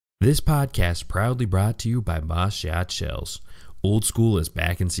This podcast proudly brought to you by Boss Shot Shells. Old school is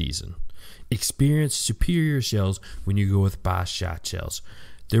back in season. Experience superior shells when you go with Boss Shot Shells.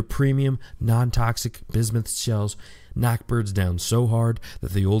 Their premium, non-toxic bismuth shells knock birds down so hard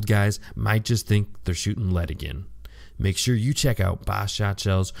that the old guys might just think they're shooting lead again. Make sure you check out Boss Shot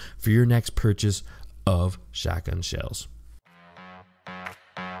Shells for your next purchase of shotgun shells.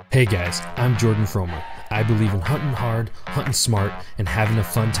 Hey guys, I'm Jordan Fromer. I believe in hunting hard, hunting smart, and having a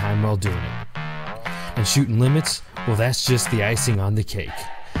fun time while doing it. And shooting limits, well, that's just the icing on the cake.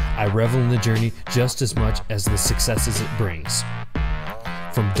 I revel in the journey just as much as the successes it brings.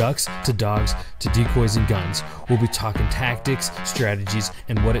 From ducks to dogs to decoys and guns, we'll be talking tactics, strategies,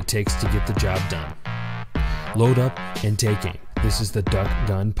 and what it takes to get the job done. Load up and take aim. This is the Duck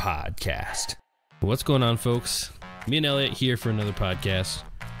Gun Podcast. What's going on, folks? Me and Elliot here for another podcast.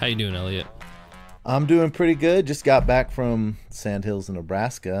 How you doing, Elliot? I'm doing pretty good. Just got back from Sandhills,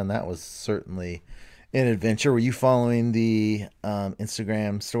 Nebraska, and that was certainly an adventure. Were you following the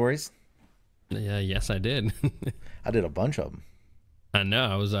Instagram stories? Yes, I did. I did a bunch of them. I know.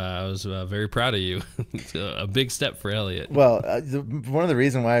 I was very proud of you. It's a big step for Elliot. Well, one of the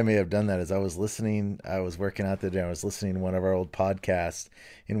reasons why I may have done that is I was working out the day, I was listening to one of our old podcasts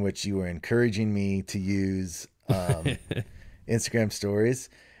in which you were encouraging me to use Instagram stories,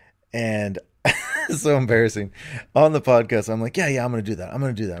 and it's so embarrassing. On the podcast, I'm like, yeah, I'm going to do that.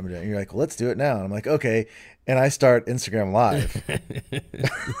 And you're like, well, let's do it now. And I'm like, okay. And I start Instagram Live.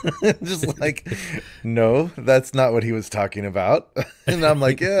 Just like, no, that's not what he was talking about. And I'm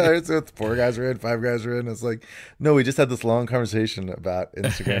like, yeah, so 4 guys are in, 5 guys are in. It's like, no, we just had this long conversation about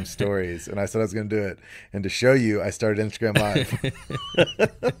Instagram stories. And I said I was going to do it. And to show you, I started Instagram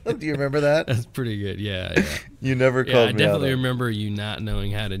Live. Do you remember that? That's pretty good. Yeah. You never called me out. I definitely remember you not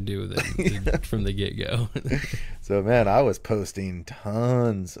knowing how to do it from the get-go. So, man, I was posting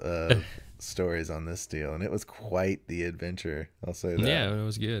tons of stories on this deal, and it was quite the adventure, I'll say that. Yeah, it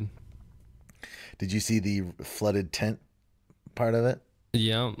was good. Did you see the flooded tent part of it?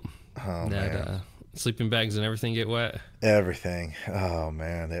 Yeah. Oh, man. Sleeping bags and everything get wet. Everything. Oh,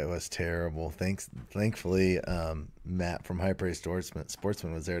 man, it was terrible. Thankfully, Matt from High Praise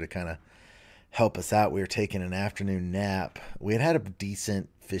Sportsman was there to kind of help us out. We were taking an afternoon nap. We had a decent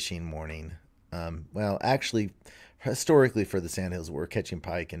fishing morning. Well, actually, historically for the Sandhills, we're catching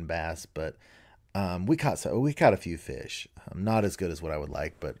pike and bass, but we caught a few fish. Not as good as what I would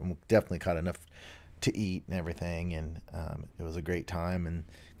like, but definitely caught enough to eat and everything. And it was a great time, and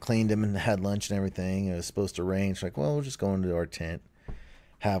cleaned them and had lunch and everything. It was supposed to rain. So like, well, we'll just go into our tent,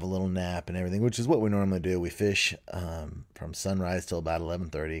 have a little nap and everything, which is what we normally do. We fish from sunrise till about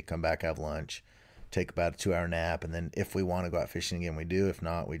 11:30, come back, have lunch, take about a 2-hour nap, and then if we want to go out fishing again, we do. If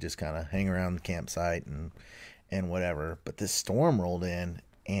not, we just kind of hang around the campsite and whatever. But this storm rolled in,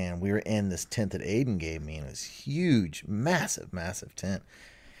 and we were in this tent that Aiden gave me, and it was huge, massive tent.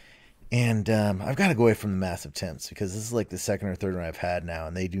 And I've got to go away from the massive tents because this is like the second or third one I've had now,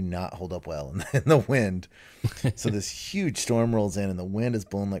 and they do not hold up well in the wind. So this huge storm rolls in, and the wind is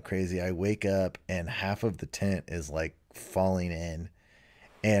blowing like crazy. I wake up, and half of the tent is like falling in,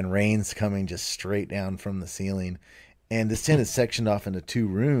 and rain's coming just straight down from the ceiling. And this tent is sectioned off into 2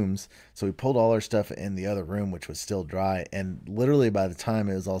 rooms. So we pulled all our stuff in the other room, which was still dry. And literally by the time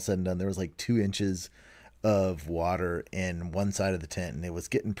it was all said and done, there was like 2 inches of water in one side of the tent. And it was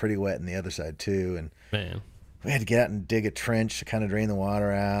getting pretty wet in the other side too. And man, we had to get out and dig a trench to kind of drain the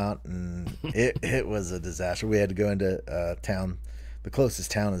water out. And it was a disaster. We had to go into town. The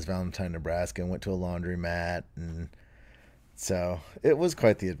closest town is Valentine, Nebraska, and went to a laundromat. And so it was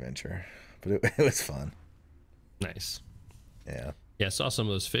quite the adventure. But it was fun. Nice. Yeah, I saw some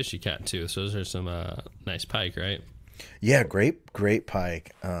of those fish you caught too. So those are some nice pike, right? Yeah, great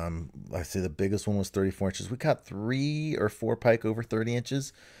pike. I say the biggest one was 34 inches. We caught 3 or 4 pike over 30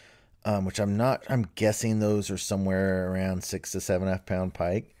 inches, which I'm guessing those are somewhere around 6 to 7.5 pound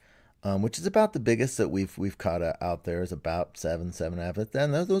pike, which is about the biggest that we've caught out there is about 7.5. But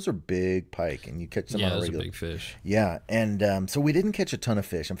then those are big pike, and you catch them on a regular. Those are big fish. Yeah, and so we didn't catch a ton of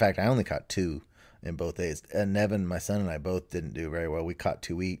fish. In fact, I only caught 2. In both days. And Nevin, my son, and I both didn't do very well. We caught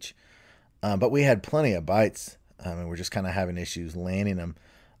 2 each. But we had plenty of bites. And we're just kind of having issues landing them.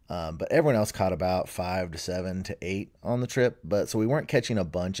 But everyone else caught about 5 to 7 to 8 on the trip. So we weren't catching a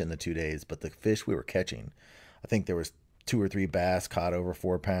bunch in the 2 days. But the fish we were catching, I think there was 2 or 3 bass caught over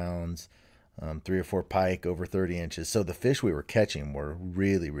 4 pounds, 3 or 4 pike over 30 inches. So the fish we were catching were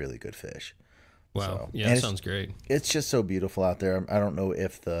really, really good fish. Wow. So, yeah, that sounds great. It's just so beautiful out there. I don't know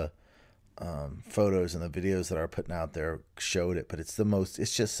if the photos and the videos that are putting out there showed it, but it's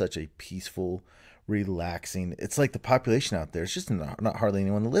just such a peaceful, relaxing. It's like the population out there. It's just not hardly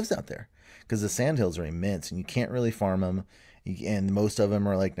anyone that lives out there because the sandhills are immense and you can't really farm them. And most of them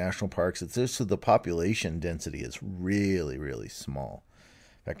are like national parks. It's just so the population density is really, really small.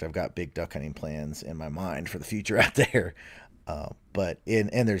 In fact, I've got big duck hunting plans in my mind for the future out there.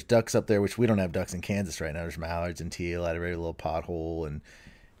 And there's ducks up there, which we don't have ducks in Kansas right now. There's mallards and teal at every little pothole, and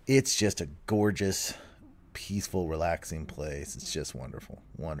it's just a gorgeous, peaceful, relaxing place. It's just wonderful,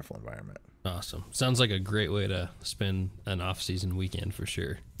 wonderful environment. Awesome. Sounds like a great way to spend an off-season weekend for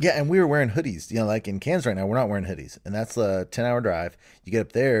sure. Yeah, and we were wearing hoodies. You know, like in Kansas right now, we're not wearing hoodies, and that's a 10-hour drive. You get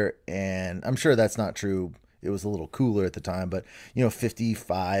up there, and I'm sure that's not true. It was a little cooler at the time, but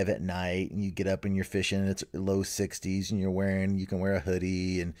 55 at night, and you get up and you're fishing, and it's low 60s, and you can wear a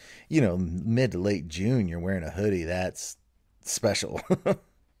hoodie, and mid to late June, you're wearing a hoodie. That's special.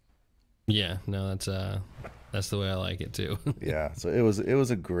 Yeah, no, that's the way I like it too. Yeah, so it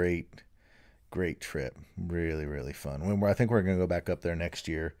was a great trip, really, really fun. I think we're gonna go back up there next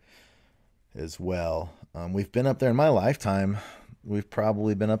year as well. We've been up there in my lifetime. We've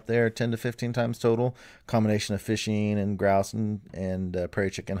probably been up there 10 to 15 times total, combination of fishing and grouse and prairie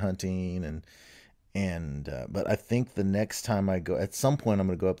chicken hunting but I think the next time I go, at some point I'm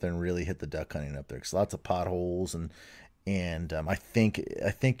going to go up there and really hit the duck hunting up there because lots of potholes and I think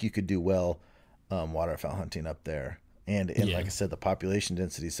you could do well waterfowl hunting up there. And Yeah. Like I said, the population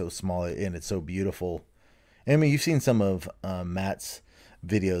density is so small and it's so beautiful. I mean, you've seen some of Matt's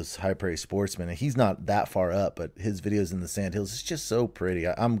videos, High Prairie Sportsman, and he's not that far up, but his videos in the sandhills, it's just so pretty.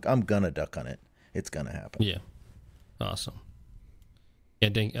 I'm gonna duck hunt it. It's gonna happen. Yeah. Awesome. I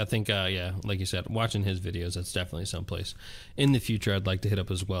think, yeah, like you said, watching his videos, that's definitely someplace in the future I'd like to hit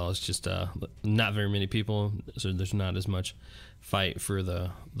up as well. It's just not very many people, so there's not as much fight for the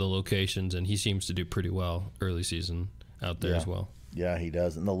locations, and he seems to do pretty well early season out there as well. Yeah, he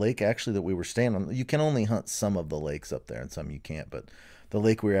does. And the lake actually that we were staying on, you can only hunt some of the lakes up there, and some you can't. But the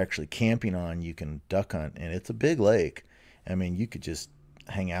lake we were actually camping on, you can duck hunt, and it's a big lake. I mean, you could just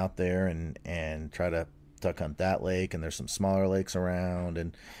hang out there and try to duck hunt that lake, and there's some smaller lakes around,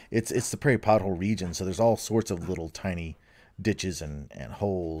 and it's the prairie pothole region, so there's all sorts of little tiny ditches and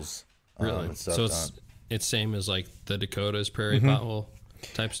holes. Really? And stuff. So it's same as like the Dakotas prairie pothole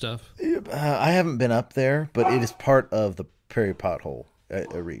type stuff? I haven't been up there, but it is part of the prairie pothole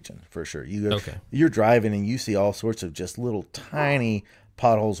region for sure. You're driving and you see all sorts of just little tiny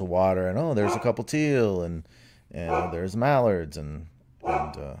potholes of water, and there's a couple teal and there's mallards and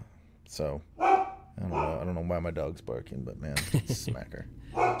so I don't know why my dog's barking, but man, smack her.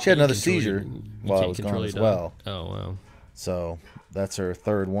 She had another seizure while I was gone as well. Oh wow! So that's her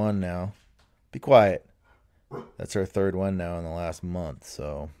third one now. Be quiet. That's her third one now in the last month.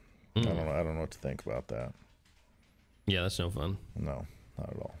 So I don't know what to think about that. Yeah, that's no fun. No, not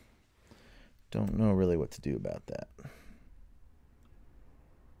at all. Don't know really what to do about that.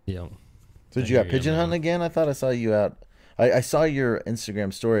 Yeah. So did you out pigeon hunting again? I thought I saw you out. I saw your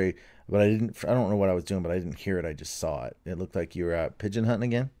Instagram story, but I don't know what I was doing, but I didn't hear it. I just saw it. It looked like you were out pigeon hunting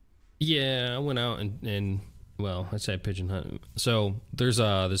again. Yeah, I went out and well, I say pigeon hunt. So there's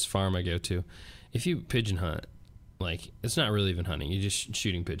this farm I go to. If you pigeon hunt, like, it's not really even hunting. You're just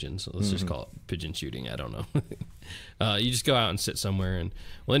shooting pigeons. So let's just call it pigeon shooting. I don't know. You just go out and sit somewhere. And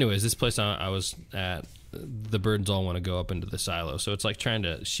well, anyways, this place I was at, the birds all want to go up into the silo. So it's like trying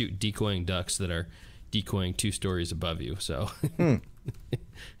to shoot decoying ducks that are decoying 2 stories above you. So maybe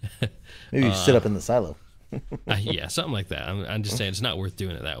you sit up in the silo. yeah, something like that. I'm just saying it's not worth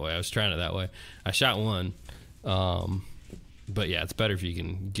doing it that way. I was trying it that way. I shot one, but yeah, it's better if you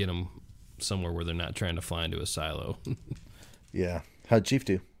can get them somewhere where they're not trying to fly into a silo. Yeah. How'd Chief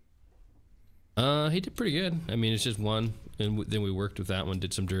do? He did pretty good. I mean, it's just one, and then we worked with that one,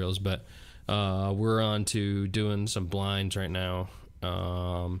 did some drills, but we're on to doing some blinds right now.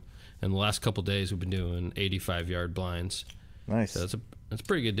 And the last couple days we've been doing 85-yard blinds. Nice. So that's a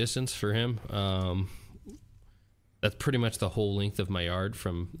pretty good distance for him. That's pretty much the whole length of my yard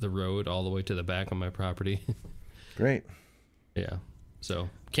from the road all the way to the back of my property. Great. Yeah. So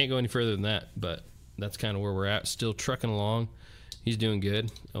can't go any further than that, but that's kind of where we're at. Still trucking along. He's doing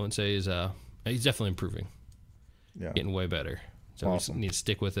good. I wouldn't say he's definitely improving. Yeah. Getting way better. So Awesome. we need to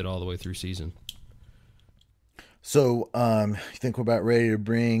stick with it all the way through season. So, you think we're about ready to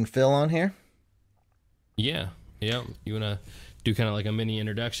bring Phil on here? Yeah. Yeah. You want to do kind of like a mini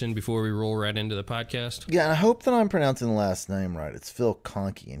introduction before we roll right into the podcast? Yeah, and I hope that I'm pronouncing the last name right. It's Phil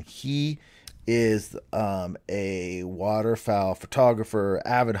Kahnke, and he is a waterfowl photographer,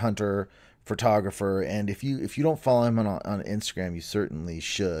 avid hunter, photographer, and if you don't follow him on Instagram, you certainly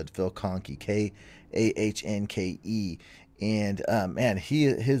should. Phil Kahnke, Kahnke, And man,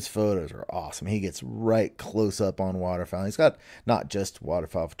 his photos are awesome. He gets right close up on waterfowl. He's got not just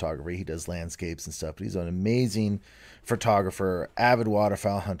waterfowl photography, he does landscapes and stuff, but he's an amazing photographer, avid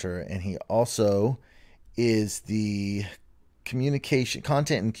waterfowl hunter, and he also is the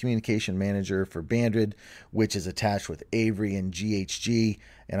content and communication manager for Banded, which is attached with Avery and GHG,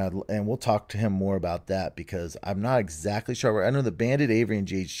 and we'll talk to him more about that, because I'm not exactly sure. I know that Banded, Avery, and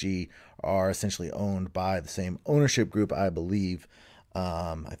GHG are essentially owned by the same ownership group, I believe.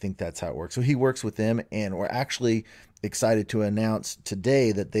 I think that's how it works. So he works with them, and we're actually excited to announce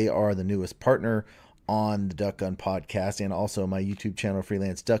today that they are the newest partner on the Duck Gun podcast and also my YouTube channel,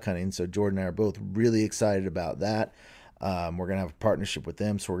 Freelance Duck Hunting. So Jordan and I are both really excited about that. We're going to have a partnership with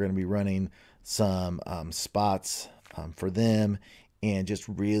them, so we're going to be running some spots for them, and just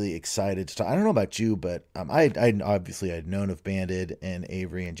really excited to talk. I don't know about you, but I obviously I'd known of Banded and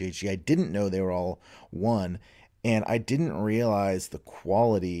Avery and JG. I didn't know they were all one, and I didn't realize the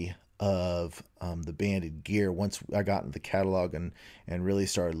quality of the Banded gear. Once I got into the catalog and really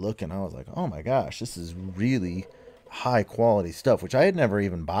started looking, I was like, oh my gosh, this is really high quality stuff, which I had never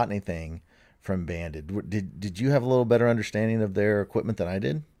even bought anything from Banded. Did you have a little better understanding of their equipment than I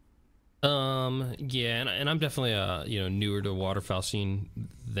did? Yeah, and I'm definitely newer to waterfowl scene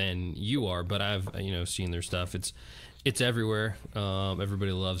than you are, but I've seen their stuff. It's everywhere.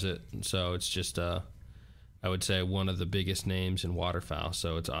 Everybody loves it, so it's just I would say one of the biggest names in waterfowl.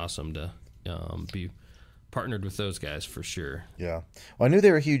 So it's awesome to be partnered with those guys for sure. Yeah, well, I knew they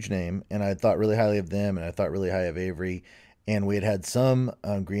were a huge name, and I thought really highly of them, and I thought really high of Avery. And we had some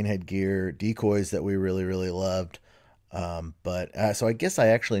greenhead gear decoys that we really, really loved. So I guess I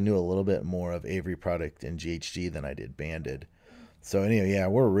actually knew a little bit more of Avery product and GHG than I did Banded. So anyway, yeah,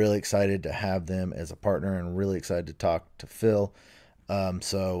 we're really excited to have them as a partner, and really excited to talk to Phil.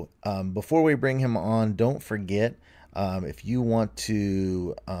 Before we bring him on, don't forget, if you want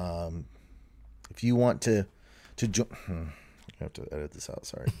to join, I have to edit this out.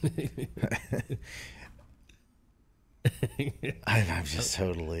 Sorry.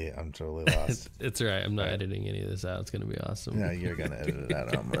 I'm totally lost. It's all right. I'm not editing any of this out. It's going to be awesome. No, you're going to edit it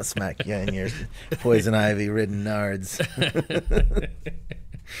out. I'm going to smack you in your poison ivy ridden nards.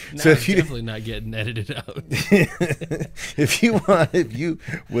 No, so if you definitely not getting edited out. if you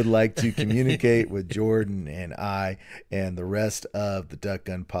would like to communicate with Jordan and I and the rest of the Duck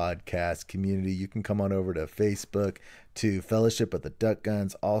Gun podcast community, you can come on over to Facebook to Fellowship of the Duck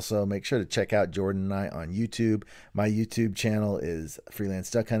Guns. Also, make sure to check out Jordan and I on YouTube. My YouTube channel is Freelance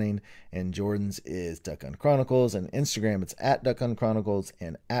Duck Hunting, and Jordan's is Duck Gun Chronicles. And Instagram, it's at Duck Gun Chronicles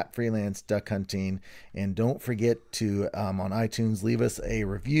and at Freelance Duck Hunting. And don't forget to, on iTunes, leave us a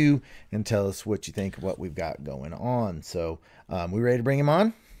review and tell us what you think of what we've got going on. So, we ready to bring him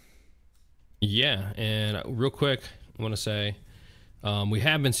on? Yeah, and real quick, I want to say we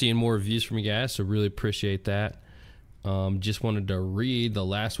have been seeing more reviews from you guys, so really appreciate that. Just wanted to read the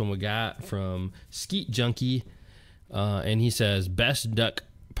last one we got from Skeet Junkie, and he says, best duck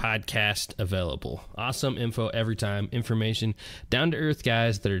podcast available. Awesome info every time. Information, down to earth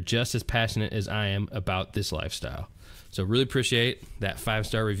guys that are just as passionate as I am about this lifestyle. So really appreciate that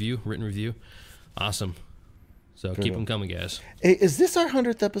 5-star review, written review. Awesome. So keep them coming, guys. Hey, is this our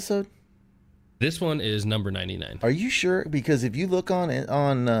 100th episode? This one is number 99. Are you sure? Because if you look on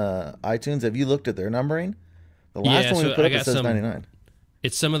iTunes, have you looked at their numbering? The last one we put up, it says 99.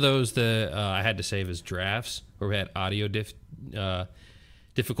 It's some of those that I had to save as drafts, where we had audio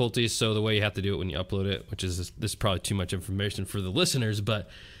difficulties. So the way you have to do it when you upload it, which is this is probably too much information for the listeners, but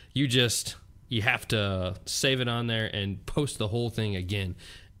you have to save it on there and post the whole thing again,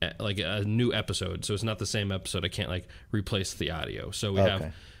 like a new episode. So it's not the same episode. I can't replace the audio. So we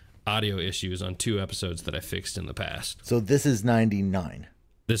have audio issues on 2 episodes that I fixed in the past. So this is 99.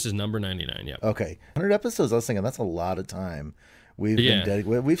 This is number 99, yep. Okay. 100 episodes, I was thinking that's a lot of time. We've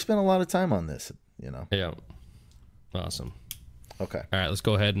spent a lot of time on this, Yeah. Awesome. Okay. All right, let's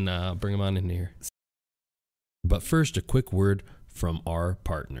go ahead and bring them on in here. But first, a quick word from our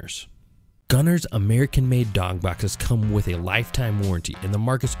partners. Gunner's American-made dog boxes come with a lifetime warranty and the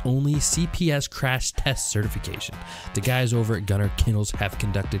market's only CPS crash test certification. The guys over at Gunner Kennels have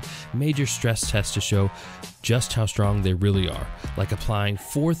conducted major stress tests to show just how strong they really are, like applying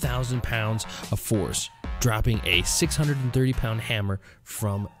 4,000 pounds of force, dropping a 630-pound hammer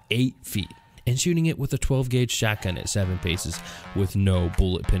from 8 feet, and shooting it with a 12-gauge shotgun at 7 paces with no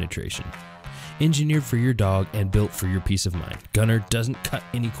bullet penetration. Engineered for your dog and built for your peace of mind, Gunner doesn't cut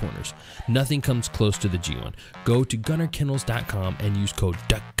any corners. Nothing comes close to the G1. Go to gunnerkennels.com and use code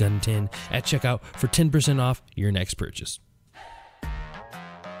DUCKGUN10 at checkout for 10% off your next purchase.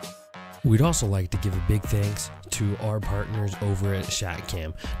 We'd also like to give a big thanks to our partners over at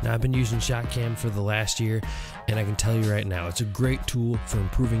ShotCam. Now, I've been using ShotCam for the last year, and I can tell you right now, it's a great tool for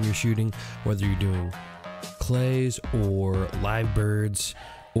improving your shooting, whether you're doing clays or live birds,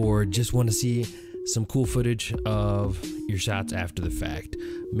 or just want to see some cool footage of your shots after the fact.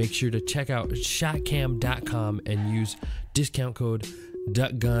 Make sure to check out shotcam.com and use discount code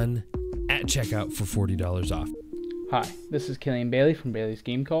DUCKGUN at checkout for $40 off. Hi, this is Killian Bailey from Bailey's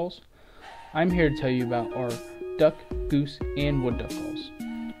Game Calls. I'm here to tell you about our duck, goose, and wood duck calls.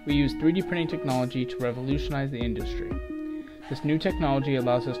 We use 3D printing technology to revolutionize the industry. This new technology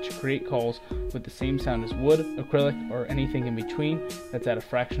allows us to create calls with the same sound as wood, acrylic, or anything in between that's at a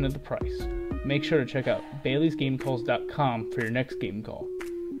fraction of the price. Make sure to check out baileysgamecalls.com for your next game call.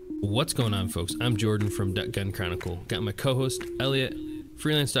 What's going on, folks? I'm Jordan from Duck Gun Chronicle. Got my co-host, Elliot,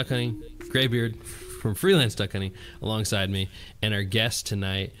 Freelance Duck Hunting, Graybeard from Freelance Duck Hunting, alongside me. And our guest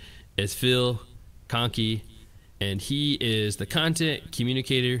tonight is Phil Kahnke, and he is the content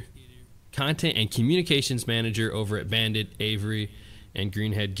and communications manager over at Bandit, Avery, and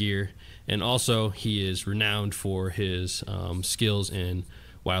Greenhead Gear. And also, he is renowned for his skills in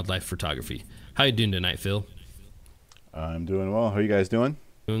wildlife photography. How you doing tonight, Phil? I'm doing well. How are you guys doing?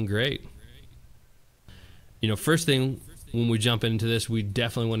 Doing great. You know, first thing when we jump into this, we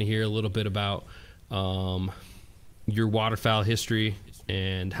definitely want to hear a little bit about your waterfowl history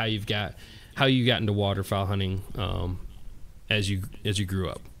and how you got into waterfowl hunting as you grew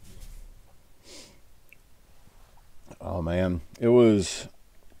up. Oh man, I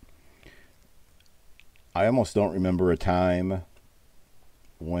almost don't remember a time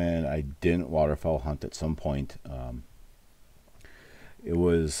when I didn't waterfowl hunt at some point. It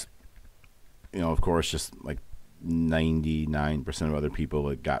was, of course, just like 99% of other people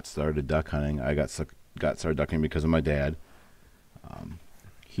that got started duck hunting. I got started duck hunting because of my dad.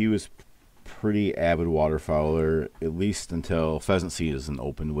 He was pretty avid waterfowler, at least until pheasant season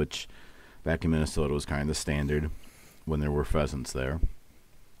opened, which back in Minnesota was kind of standard when there were pheasants there.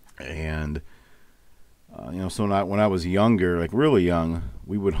 And so when I was younger, like really young,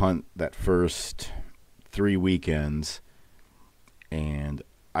 we would hunt that first 3 weekends, and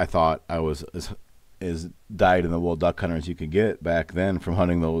I thought I was as dyed-in-the-wool duck hunter as you could get back then from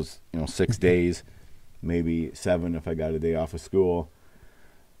hunting those 6 days, maybe 7 if I got a day off of school.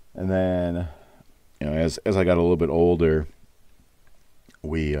 And then as I got a little bit older,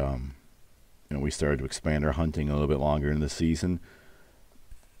 we started to expand our hunting a little bit longer in the season,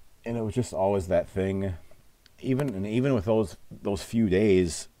 and it was just always that thing. Even with those few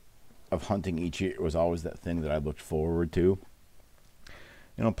days of hunting each year, it was always that thing that I looked forward to.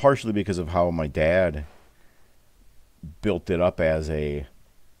 Partially because of how my dad built it up as an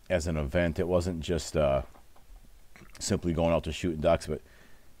event. It wasn't just simply going out to shoot ducks, but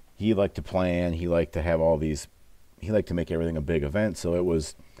he liked to plan. He liked to have he liked to make everything a big event. So it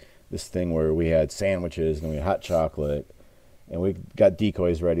was this thing where we had sandwiches and we had hot chocolate, and we got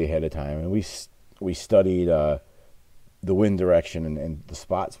decoys ready ahead of time, and we studied the wind direction and the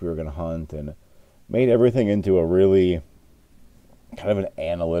spots we were going to hunt, and made everything into a really kind of an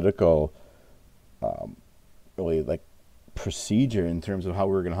analytical, really like procedure in terms of how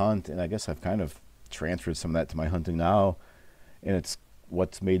we were going to hunt. And I guess I've kind of transferred some of that to my hunting now, and it's I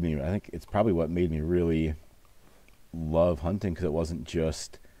think it's probably what made me really love hunting, because it wasn't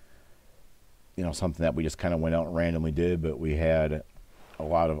just something that we just kind of went out and randomly did, but we had a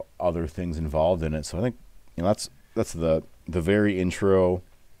lot of other things involved in it. So I think that's the very intro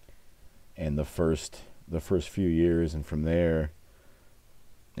and the first few years, and from there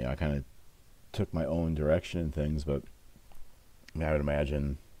I kind of took my own direction in things. But I would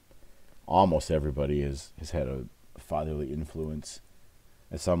imagine almost everybody has had a fatherly influence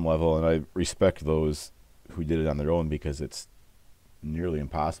at some level, and I respect those who did it on their own, because it's nearly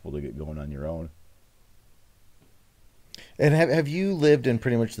impossible to get going on your own. And have you lived in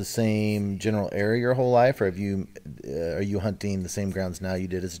pretty much the same general area your whole life, or are you hunting the same grounds now you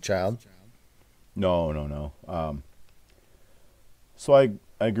did as a child? No. So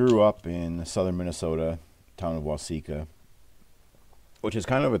I grew up in southern Minnesota, town of Waseca, which is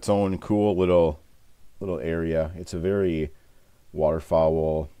kind of its own cool little area. It's a very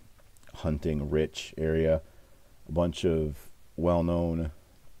waterfowl hunting rich area. A bunch of well-known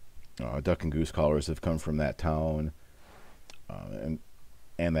duck and goose callers have come from that town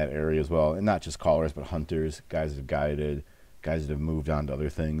and that area as well. And not just callers, but hunters, guys that have guided, guys that have moved on to other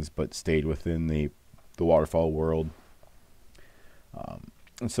things, but stayed within the waterfowl world.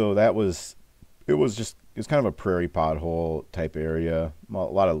 And so it was kind of a prairie pothole type area. A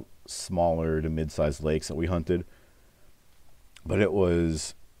lot of smaller to mid-sized lakes that we hunted. But it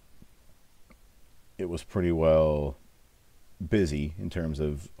was it was pretty well busy in terms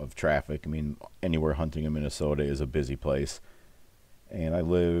of traffic. I mean, anywhere hunting in Minnesota is a busy place. And I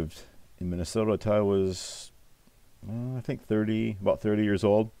lived in Minnesota until I was, I think, about 30 years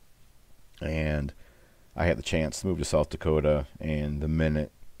old. And I had the chance to move to South Dakota. And the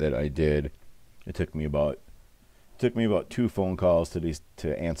minute that I did, it took me about 2 phone calls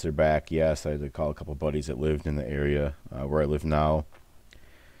to answer back. Yes, I had to call a couple buddies that lived in the area where I live now,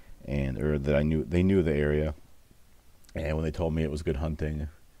 or that they knew the area. And when they told me it was good hunting,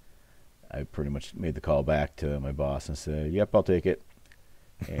 I pretty much made the call back to my boss and said, "Yep, I'll take it."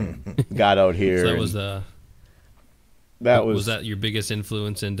 And got out here. So was that your biggest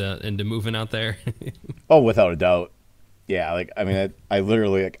influence into moving out there? Oh, without a doubt. Yeah, like, I mean, I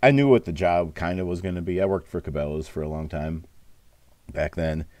literally, like, I knew what the job kind of was going to be. I worked for Cabela's for a long time back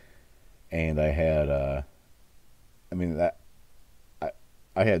then, and I had,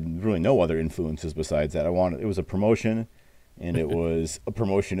 I had really no other influences besides that. It was a promotion, and it was a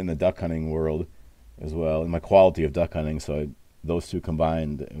promotion in the duck hunting world as well, and my quality of duck hunting. So those two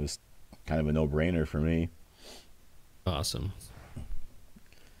combined, it was kind of a no-brainer for me. Awesome.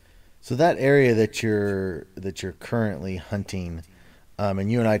 So that area that you're currently hunting,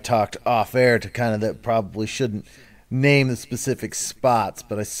 and you and I talked off air to kind of that probably shouldn't name the specific spots,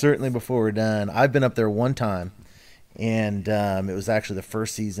 but I certainly, before we're done, I've been up there one time, and it was actually the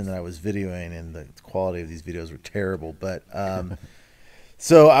first season that I was videoing, and the quality of these videos were terrible. But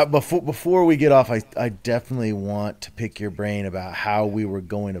so before we get off, I definitely want to pick your brain about how we were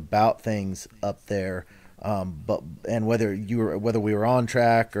going about things up there. And whether we were on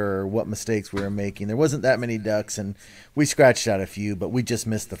track or what mistakes we were making. There wasn't that many ducks, and we scratched out a few, but we just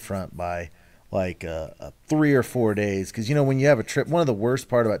missed the front by like 3 or 4 days. Because when you have a trip, one of the worst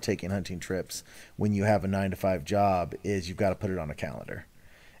part about taking hunting trips when you have a 9-to-5 job is you've got to put it on a calendar.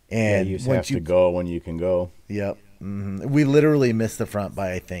 And you just have to go when you can go. Yep. Mm-hmm. We literally missed the front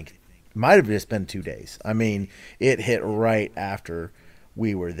by, I think, might have just been 2 days. I mean, it hit right after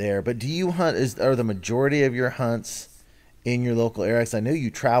we were there. But do you hunt? Are the majority of your hunts in your local area? 'Cause I know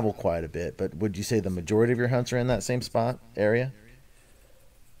you travel quite a bit, but would you say the majority of your hunts are in that same spot area?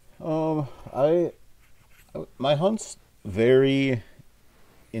 My hunts vary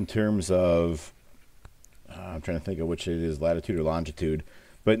in terms of I'm trying to think of which it is, latitude or longitude,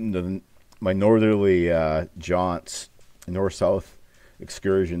 but my northerly jaunts, north-south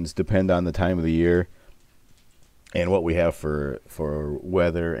excursions depend on the time of the year and what we have for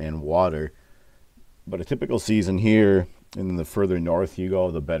weather and water. But a typical season here, and the further north you go,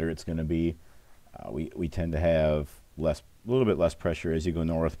 the better it's going to be. We tend to have a little bit less pressure as you go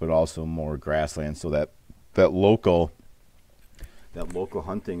north, but also more grassland, so that local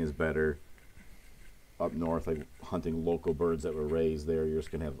hunting is better up north, like hunting local birds that were raised there. You're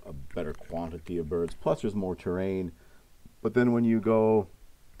just going to have a better quantity of birds. Plus, there's more terrain. But then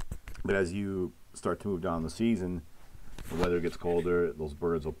as you start to move down the season, the weather gets colder, those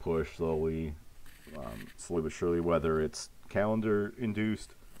birds will push slowly but surely, whether it's calendar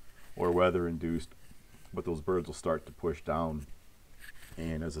induced or weather induced, but those birds will start to push down.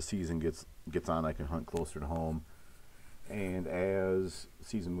 And as the season gets on, I can hunt closer to home. And as the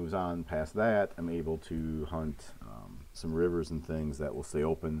season moves on past that, I'm able to hunt some rivers and things that will stay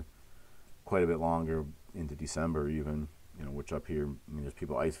open quite a bit longer into December even, which up here, there's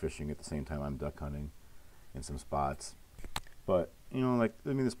people ice fishing at the same time I'm duck hunting in some spots. But,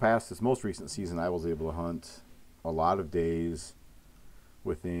 this most recent season, I was able to hunt a lot of days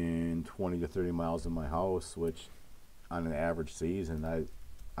within 20 to 30 miles of my house, which on an average season,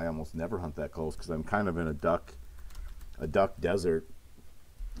 I almost never hunt that close because I'm kind of in a duck desert,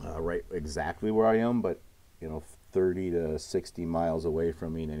 right exactly where I am, but 30 to 60 miles away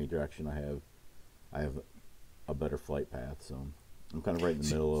from me in any direction I have a better flight path. So I'm kind of right in the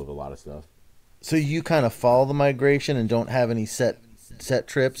middle of a lot of stuff. So you kind of follow the migration and don't have any set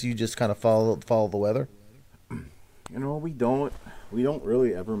trips. You just kind of follow the weather. We don't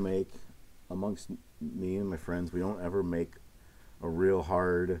really ever make, amongst me and my friends, we don't ever make a real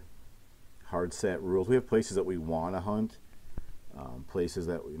hard set rules. We have places that we want to hunt, places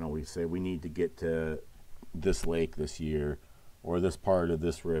that we say we need to get to this lake this year, or this part of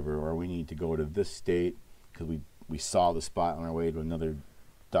this river, or we need to go to this state because we saw the spot on our way to another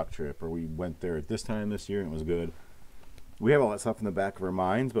duck trip, or we went there at this time this year and it was good. We have all that stuff in the back of our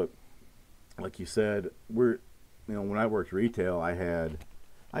minds, but like you said, when I worked retail, I had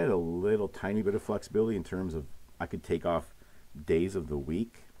a little tiny bit of flexibility in terms of I could take off days of the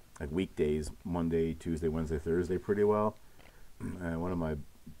week, like weekdays, Monday, Tuesday, Wednesday, Thursday, pretty well. And one of my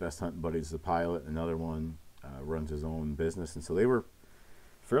best hunting buddies is a pilot. Another one runs his own business, and so they were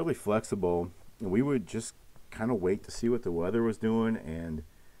fairly flexible we would just kind of wait to see what the weather was doing, and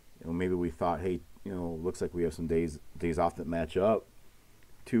maybe we thought, hey, looks like we have some days off that match up.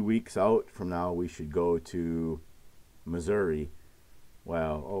 2 weeks out from now, we should go to Missouri.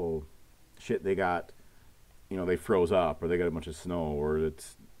 Well, oh shit, they got, they froze up, or they got a bunch of snow, or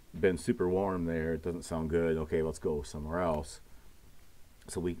it's been super warm there. It doesn't sound good. Okay, let's go somewhere else.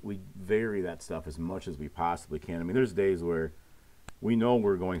 So we vary that stuff as much as we possibly can. I mean, there's days where we know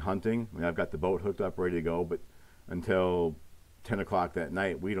we're going hunting. I mean, I've got the boat hooked up, ready to go, but until 10 o'clock that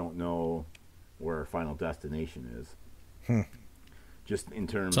night, we don't know where our final destination is. Just in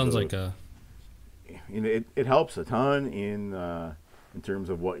terms Sounds of, like a... It helps a ton in terms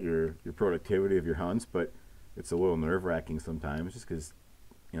of what your productivity of your hunts, but it's a little nerve-wracking sometimes, just because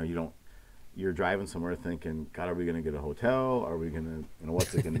you're driving somewhere thinking, God, are we going to get a hotel? Are we going to,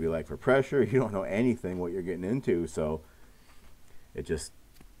 what's it going to be like for pressure? You don't know anything what you're getting into, so it just,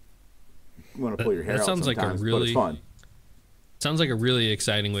 you want to pull your hair out sounds sometimes, like a really, but it's fun. Sounds like a really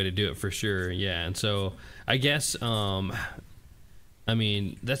exciting way to do it for sure. Yeah, and so I guess, I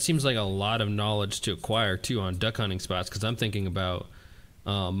mean, that seems like a lot of knowledge to acquire too on duck hunting spots, because I'm thinking about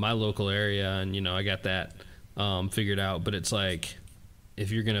my local area, and I got that figured out. But it's like,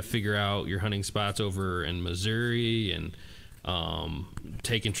 if you're gonna figure out your hunting spots over in Missouri and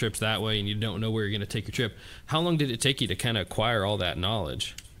taking trips that way, and you don't know where you're gonna take your trip, how long did it take you to kind of acquire all that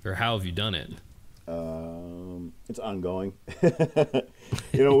knowledge, or how have you done it? It's ongoing.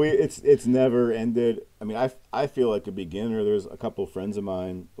 It's never ended. I mean, I feel like a beginner. There's a couple of friends of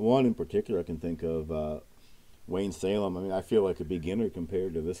mine, one in particular I can think of, Wayne Salem. I mean, I feel like a beginner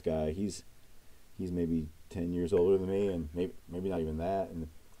compared to this guy. He's maybe 10 years older than me, and maybe not even that. And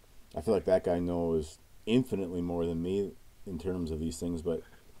I feel like that guy knows infinitely more than me in terms of these things. But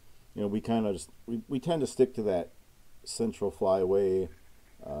we kind of we tend to stick to that central flyway,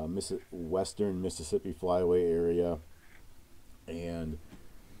 western Mississippi flyway area, and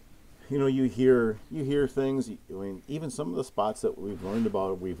you hear things. I mean, even some of the spots that we've learned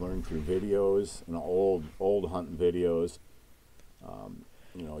about, we've learned through videos and old hunting videos.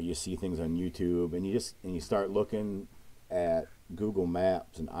 You see things on YouTube, and you start looking at Google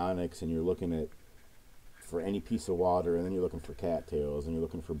Maps and Onyx, and you're looking for any piece of water, and then you're looking for cattails, and you're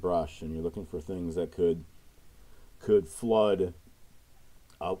looking for brush, and you're looking for things that could flood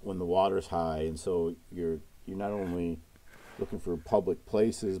up when the water's high. And so you're not only looking for public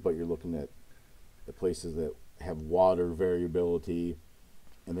places, but you're looking at the places that have water variability,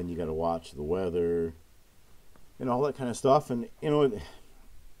 and then you got to watch the weather and all that kind of stuff. And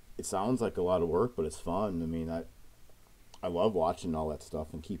it sounds like a lot of work, but it's fun. I mean, I love watching all that stuff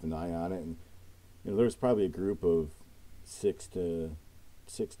and keep an eye on it. And there's probably a group of 6 to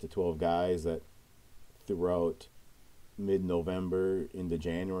 12 guys that throughout mid-November into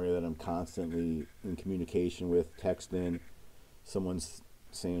January that I'm constantly in communication with, texting. Someone's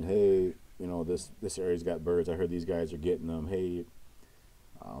saying, hey, this area's got birds. I heard these guys are getting them. Hey,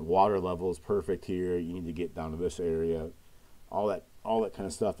 water level is perfect here. You need to get down to this area. All that kind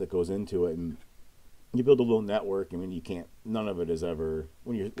of stuff that goes into it, and you build a little network. I mean, none of it is ever,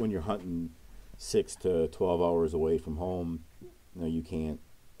 when you're hunting 6 to 12 hours away from home, you can't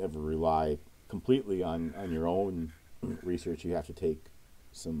ever rely completely on your own research. You have to take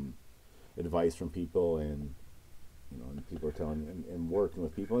some advice from people, and and people are telling you, and working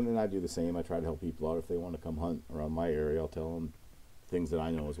with people. And then I do the same. I try to help people out if they want to come hunt around my area. I'll tell them things that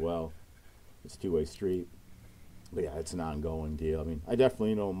I know as well. It's a two-way street. But yeah, it's an ongoing deal. I mean, I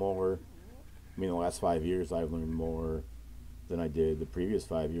definitely know more. I mean, the last 5 years I've learned more than I did the previous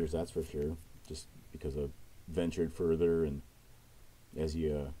 5 years, that's for sure. Just because I've ventured further, and as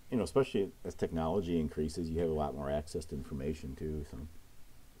you especially as technology increases, you have a lot more access to information too.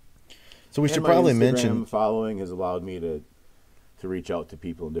 So we should probably mention, following has allowed me to reach out to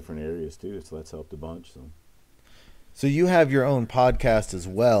people in different areas too. So that's helped a bunch. So you have your own podcast as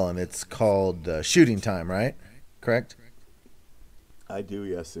well, and it's called Shooting Time, right? Correct? I do,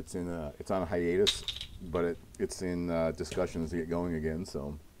 yes. It's on a hiatus, but it's in discussions to get going again.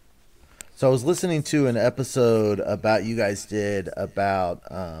 So I was listening to an episode about you guys did about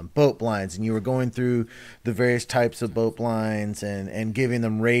boat blinds, and you were going through the various types of boat blinds and giving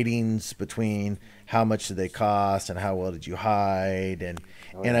them ratings between how much did they cost and how well did you hide.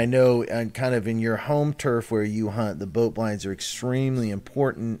 And I know, and kind of in your home turf where you hunt, the boat blinds are extremely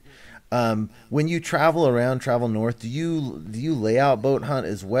important. When you travel north, do you lay out boat hunt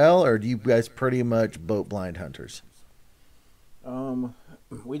as well, or do you guys pretty much boat blind hunters?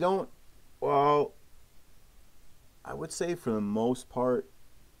 We don't. Well, I would say for the most part,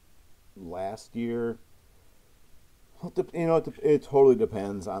 last year It totally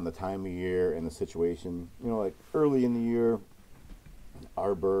depends on the time of year and the situation. Like early in the year,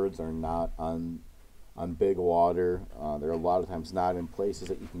 our birds are not on big water. They're a lot of times not in places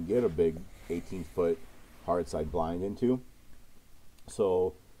that you can get a big 18-foot hard side blind into.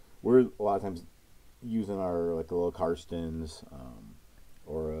 So we're a lot of times using our like little Karstens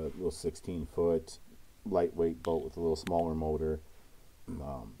or a little 16-foot lightweight boat with a little smaller motor,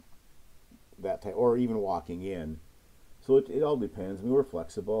 that type, or even walking in. So it all depends. I mean, we're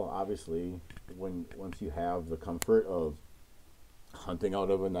flexible. Obviously, once you have the comfort of hunting out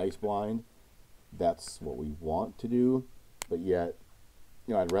of a nice blind, that's what we want to do. But yet,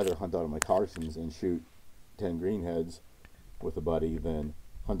 I'd rather hunt out of my Carsons and shoot 10 greenheads with a buddy than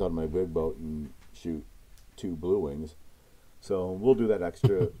hunt out of my big boat and shoot 2 blue wings. So we'll do that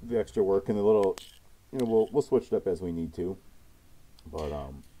the extra work, and the little, we'll switch it up as we need to. But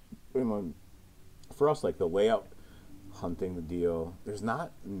for us, like the layout hunting the deal, there's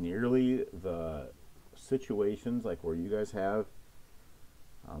not nearly the situations like where you guys have,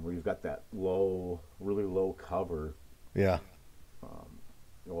 where you've got that really low cover. Yeah.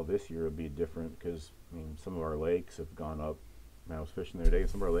 Well, this year it'll be different because some of our lakes have gone up. I was fishing the other day, and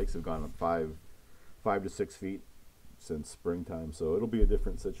some of our lakes have gone up 5 to 6 feet since springtime. So it'll be a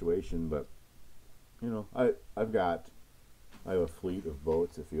different situation. But I have a fleet of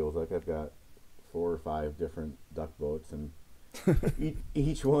boats. It feels like I've got 4 or 5 different duck boats, and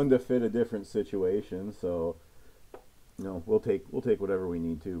each one to fit a different situation. So we'll take whatever we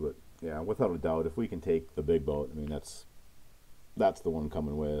need to. But yeah, without a doubt, if we can take the big boat, that's the one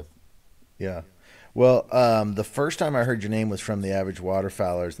coming with. Yeah. Well, the first time I heard your name was from the Average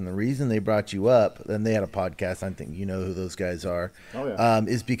Waterfowlers, and the reason they brought you up, and they had a podcast, I think you know who those guys are,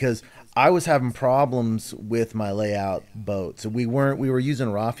 is because I was having problems with my layout boat. So we were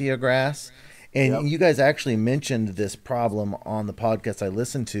using raffia grass, and you guys actually mentioned this problem on the podcast I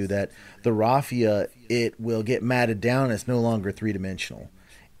listened to, that the raffia, it will get matted down. It's no longer 3-dimensional.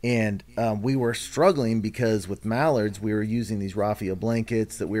 And we were struggling because with mallards, we were using these raffia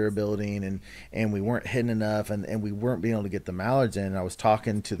blankets that we were building, and we weren't hitting enough, and we weren't being able to get the mallards in. And I was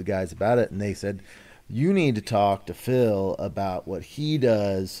talking to the guys about it, and they said, you need to talk to Phil about what he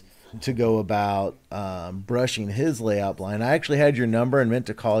does to go about brushing his layout blind. I actually had your number and meant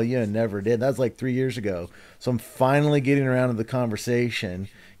to call you and never did. That was like 3 years ago. So I'm finally getting around to the conversation.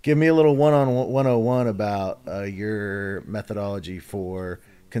 Give me a little 101 about your methodology for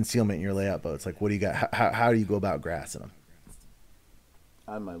concealment in your layout boats. Like, what do you got? How do you go about grassing them?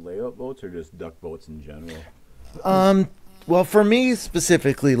 On my layout boats, or just duck boats in general? Well, for me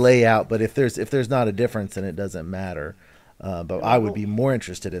specifically layout, but if there's not a difference, then it doesn't matter. But I would be more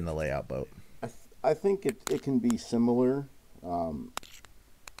interested in the layout boat. I think it can be similar, and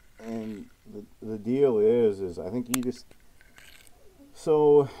the deal is I think you just,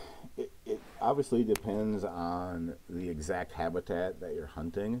 so it obviously depends on the exact habitat that you're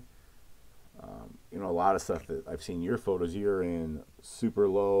hunting. A lot of stuff that I've seen your photos, you're in super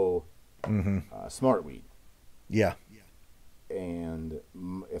low smartweed. Yeah. And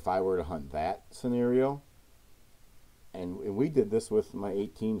if I were to hunt that scenario, and we did this with my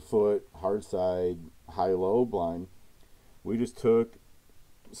 18-foot hard side high-low blind, we just took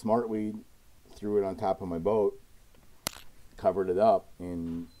smartweed, threw it on top of my boat, covered it up,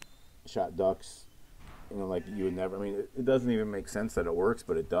 and shot ducks, like you would never. It doesn't even make sense that it works,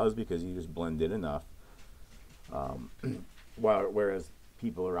 but it does because you just blend in enough. Whereas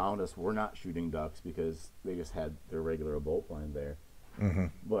people around us were not shooting ducks because they just had their regular boat blind there. Mm-hmm.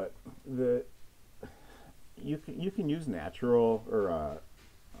 But you can use natural or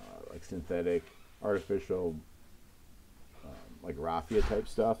like synthetic, artificial, like raffia type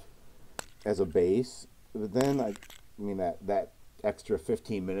stuff as a base. But then that extra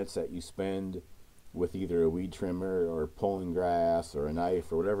 15 minutes that you spend with either a weed trimmer or pulling grass or a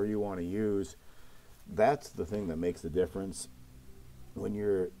knife or whatever you want to use, that's the thing that makes the difference when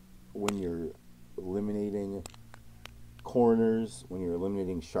you're eliminating corners, when you're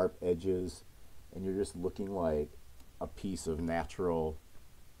eliminating sharp edges, and you're just looking like a piece of natural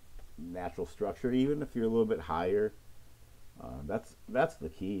structure, even if you're a little bit higher. That's the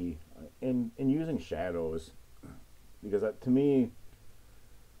key, and using shadows, because to me,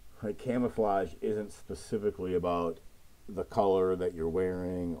 like, camouflage isn't specifically about the color that you're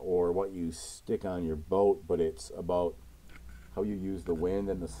wearing or what you stick on your boat, but it's about how you use the wind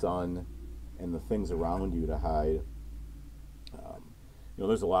and the sun and the things around you to hide.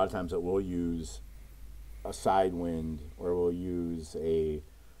 There's a lot of times that we'll use a side wind, or we'll use a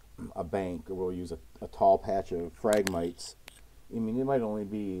bank, or we'll use a tall patch of phragmites. It might only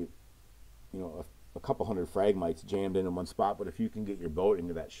be, a couple hundred fragmites jammed in one spot, but if you can get your boat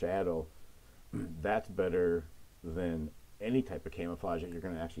into that shadow, that's better than any type of camouflage that you're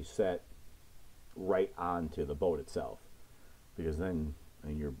going to actually set right onto the boat itself, because then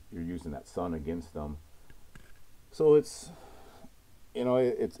you're using that sun against them. So it's, you know,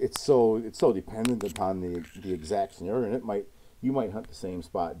 it's so dependent upon the exact scenario, and you might hunt the same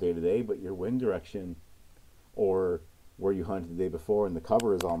spot day to day, but your wind direction or where you hunted the day before and the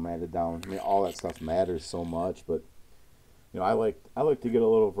cover is all matted down. I mean, all that stuff matters so much. But you know, I like to get a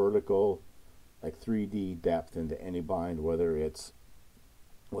little vertical, like 3D depth into any blind, whether it's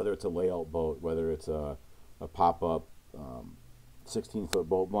a layout boat, whether it's a pop-up 16-foot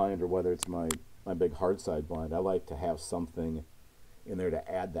boat blind, or whether it's my big hard side blind. I like to have something in there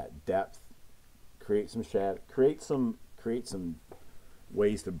to add that depth, create some shadow, create some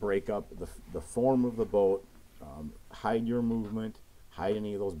ways to break up the form of the boat, hide your movement, hide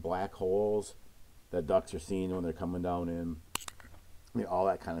any of those black holes that ducks are seeing when they're coming down in. I mean, all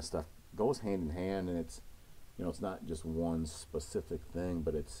that kind of stuff goes hand in hand, and it's, you know, it's not just one specific thing,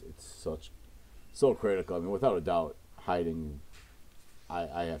 but it's so critical. I mean, without a doubt, hiding,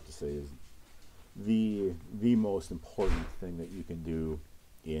 I have to say, is the most important thing that you can do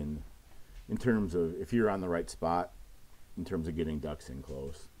in terms of, if you're on the right spot, in terms of getting ducks in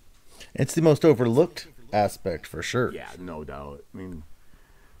close. It's the most overlooked aspect for sure. Yeah, no doubt. I mean,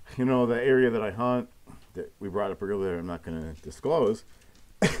 you know, the area that I hunt that we brought up earlier, I'm not going to disclose.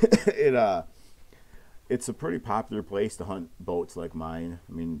 It's a pretty popular place to hunt boats like mine.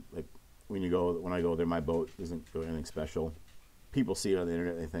 I mean, like when I go there, my boat isn't anything special. People see it on the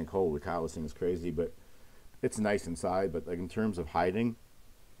internet, they think, holy cow, this thing is crazy, but it's nice inside. But like in terms of hiding,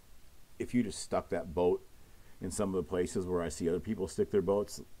 if you just stuck that boat in some of the places where I see other people stick their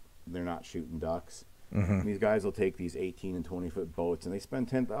boats, they're not shooting ducks. And these guys will take these 18 and 20 foot boats and they spend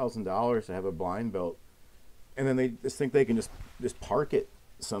 $10,000 to have a blind built, and then they just think they can just park it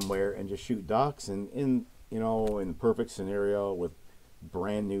somewhere and just shoot ducks. And in the perfect scenario with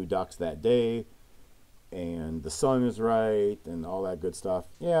brand new ducks that day and the sun is right and all that good stuff,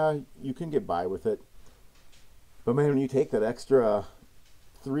 yeah, you can get by with it. But man, when you take that extra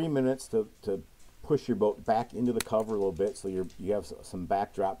 3 minutes to push your boat back into the cover a little bit, so you have some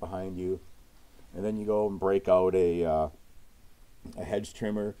backdrop behind you, and then you go and break out a hedge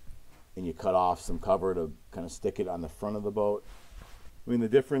trimmer and you cut off some cover to kind of stick it on the front of the boat. I mean, the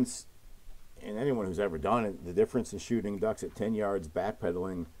difference, and anyone who's ever done it, the difference in shooting ducks at 10 yards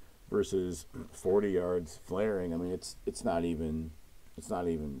backpedaling versus 40 yards flaring, I mean, it's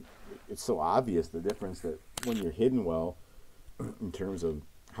so obvious, the difference, that when you're hidden well in terms of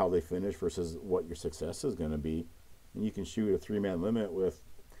how they finish versus what your success is going to be, and you can shoot a 3-man limit with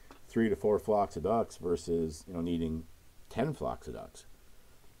 3 to 4 flocks of ducks versus, you know, needing 10 flocks of ducks.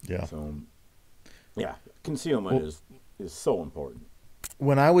 Yeah. So, yeah, concealment is so important.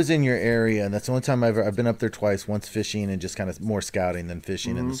 When I was in your area, and that's the only time I've been up there twice, once fishing and just kind of more scouting than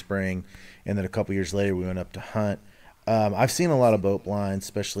fishing in the spring, and then a couple years later we went up to hunt. I've seen a lot of boat blinds,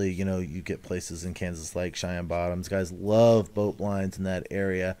 especially, you know, you get places in Kansas Lake, Cheyenne Bottoms. Guys love boat blinds in that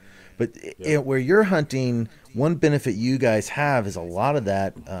area. But where you're hunting, one benefit you guys have is a lot of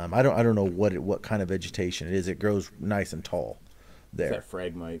that. I don't know what kind of vegetation it is. It grows nice and tall there. It's that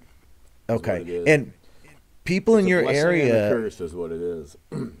fragmite. Okay, and people in your area, and a curse is what it is.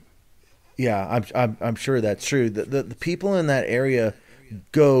 Yeah, I'm sure that's true. The people in that area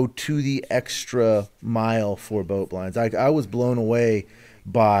go to the extra mile for boat blinds. I was blown away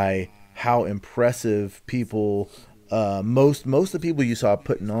by how impressive people, most of the people you saw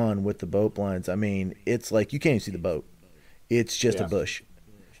putting on with the boat blinds. I mean, it's like you can't even see the boat. It's just a bush.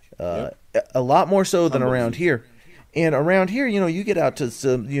 A lot more so than around here. And around here, you know, you get out to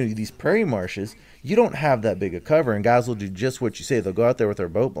some, you know, these prairie marshes, you don't have that big a cover, and guys will do just what you say. They'll go out there with their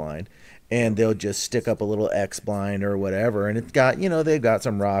boat blind, and they'll just stick up a little X blind or whatever, and it's got, you know, they've got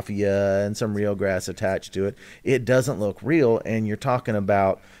some raffia and some real grass attached to it. It doesn't look real, and you're talking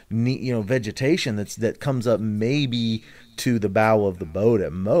about, you know, vegetation that comes up maybe to the bow of the boat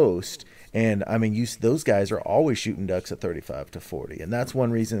at most. And I mean, those guys are always shooting ducks at 35 to 40, and that's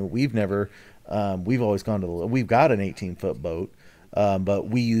one reason we've never. We've always gone to we've got an 18-foot boat, but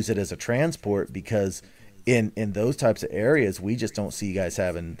we use it as a transport because in those types of areas, we just don't see you guys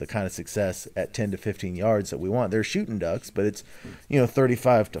having the kind of success at 10 to 15 yards that we want. They're shooting ducks, but it's, you know,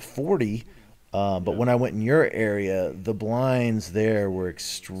 35 to 40. But when I went in your area, the blinds there were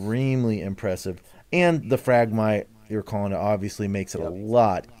extremely impressive, and the fragmite you're calling it obviously makes it a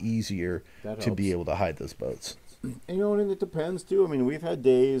lot easier to be able to hide those boats. And, you know, and it depends too. I mean, we've had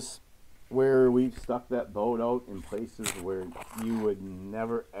days where we've stuck that boat out in places where you would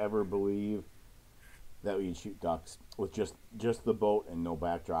never ever believe that we'd shoot ducks with just the boat and no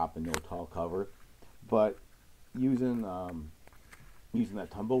backdrop and no tall cover. But using using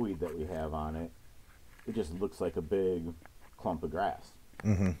that tumbleweed that we have on it, it just looks like a big clump of grass.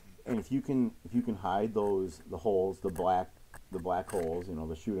 Mm-hmm. And if you can hide the holes, the black holes,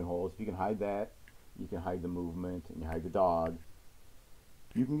 the shooting holes, if you can hide that, you can hide the movement and you hide the dog.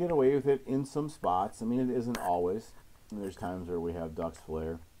 You can get away with it in some spots. I mean, it isn't always. There's times where we have ducks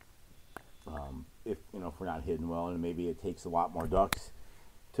flare. If we're not hidden well, and maybe it takes a lot more ducks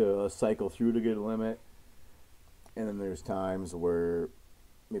to cycle through to get a limit. And then there's times where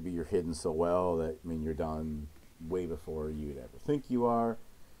maybe you're hidden so well that you're done way before you'd ever think you are.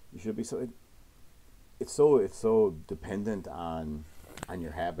 You should be. So it's so dependent on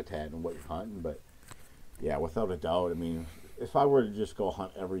your habitat and what you're hunting. But yeah, without a doubt, if I were to just go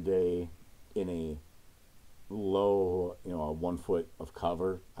hunt every day in a low, a 1 foot of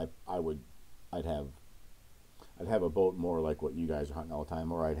cover, I'd have a boat more like what you guys are hunting all the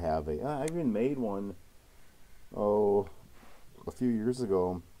time, or I'd have I even made one, a few years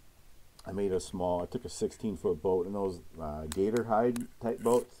ago. I took a 16-foot boat, and those gator hide type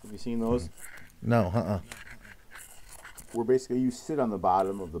boats. Have you seen those? No, Where basically you sit on the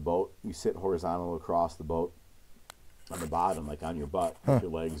bottom of the boat, you sit horizontal across the boat on the bottom, like on your butt, with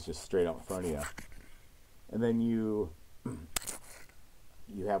your legs just straight out in front of you. And then you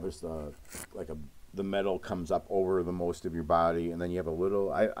have this the metal comes up over the most of your body, and then you have a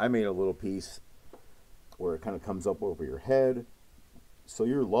little. I made a little piece where it kind of comes up over your head, so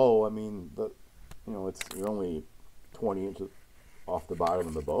you're low. You're only 20 inches off the bottom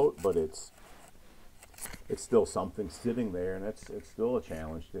of the boat, but it's still something sitting there, and it's still a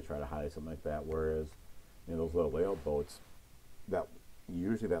challenge to try to hide something like that. Whereas those little layout boats, that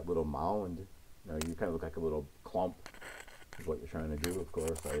usually that little mound, you kind of look like a little clump is what you're trying to do, of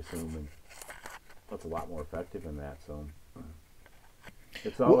course, I assume, and that's a lot more effective in that. So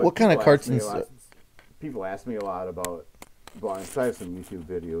it's always, what kind of cartons? People ask me a lot about blinds. I have some YouTube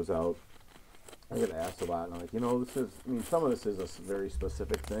videos out. I get asked a lot, and I'm like, this is. Some of this is a very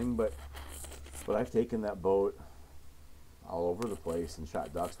specific thing, but I've taken that boat all over the place and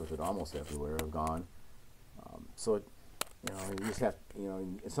shot ducks with it almost everywhere I've gone. So it, you just have,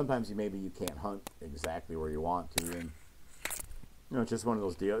 sometimes you can't hunt exactly where you want to, and it's just one of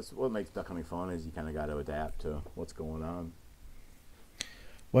those deals. What makes duck hunting fun is you kind of got to adapt to what's going on.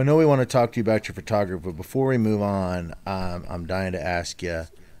 Well, I know we want to talk to you about your photography, but before we move on, I'm dying to ask you,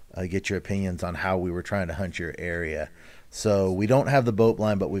 get your opinions on how we were trying to hunt your area. So we don't have the boat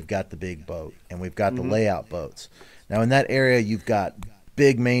blind, but we've got the big boat, and we've got the layout boats. Now in that area, you've got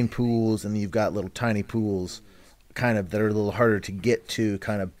big main pools, and you've got little tiny pools kind of that are a little harder to get to,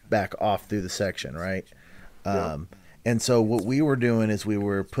 kind of back off through the section, right? Yep. And so what we were doing is we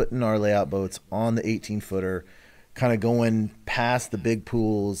were putting our layout boats on the 18-footer, kind of going past the big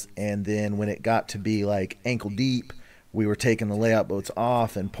pools, and then when it got to be like ankle deep, we were taking the layout boats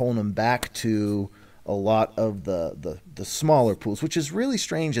off and pulling them back to a lot of the smaller pools, which is really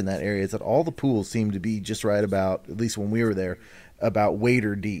strange in that area, is that all the pools seem to be just right about, at least when we were there, about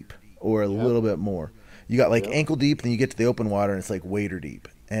wader deep or a little bit more. You got like ankle deep, then you get to the open water and it's like wader deep,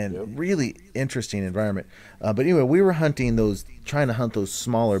 and really interesting environment. But anyway, we were trying to hunt those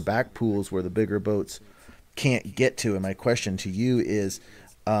smaller back pools where the bigger boats can't get to. And my question to you is,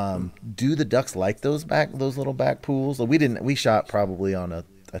 do the ducks like those little back pools? We shot probably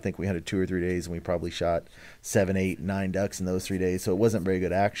I think we had 2 or 3 days, and we probably shot 7, 8, 9 ducks in those 3 days. So it wasn't very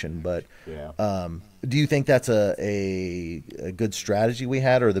good action. But do you think that's a good strategy we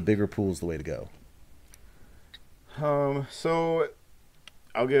had, or are the bigger pools the way to go? So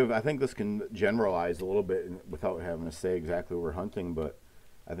I think this can generalize a little bit without having to say exactly what we're hunting, but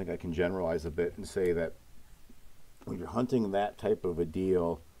I think I can generalize a bit and say that when you're hunting that type of a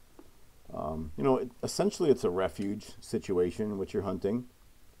deal, essentially it's a refuge situation which you're hunting,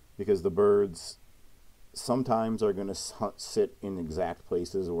 because the birds sometimes are going to sit in exact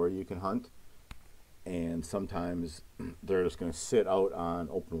places where you can hunt, and sometimes they're just going to sit out on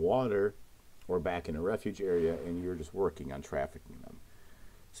open water or back in a refuge area, and you're just working on trafficking them.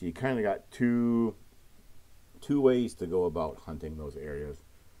 So you kind of got two ways to go about hunting those areas.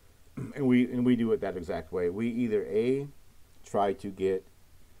 And we do it that exact way. We either try to get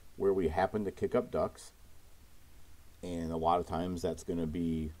where we happen to kick up ducks, and a lot of times that's going to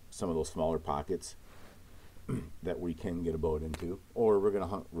be some of those smaller pockets that we can get a boat into, or we're going to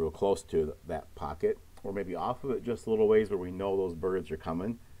hunt real close to that pocket, or maybe off of it just a little ways where we know those birds are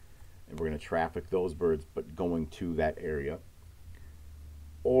coming, and we're going to traffic those birds but going to that area.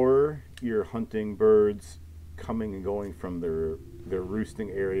 Or you're hunting birds coming and going from their roosting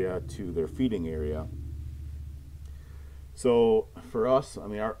area to their feeding area, So for us, I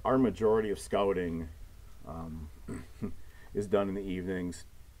mean, our majority of scouting is done in the evenings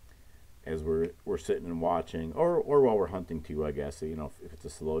as we're sitting and watching, or while we're hunting too, I guess. You know, if it's a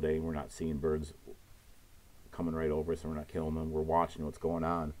slow day and we're not seeing birds coming right over us and we're not killing them, we're watching what's going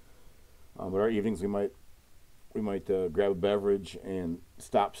on. But our evenings, we might grab a beverage and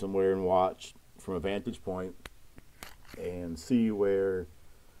stop somewhere and watch from a vantage point and see where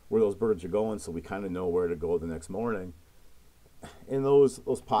those birds are going, so we kind of know where to go the next morning. And those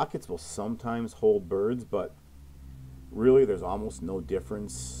pockets will sometimes hold birds, but really there's almost no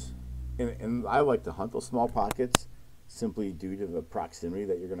difference. And I like to hunt those small pockets simply due to the proximity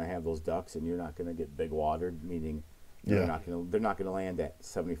that you're going to have those ducks, and you're not going to get big watered, meaning they're not going to land at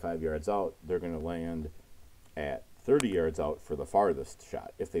 75 yards out. They're going to land at 30 yards out for the farthest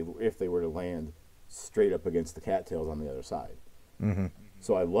shot if they were to land straight up against the cattails on the other side. Mm-hmm.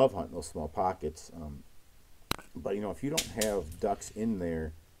 So I love hunting those small pockets. But, you know, if you don't have ducks in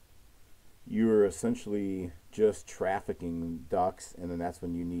there, you're essentially just trafficking ducks, and then that's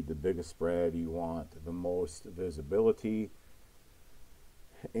when you need the biggest spread. You want the most visibility.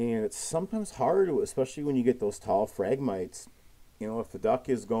 And it's sometimes hard, especially when you get those tall phragmites. You know, if the duck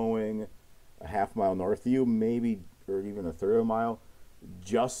is going a half mile north of you, maybe, or even a third of a mile,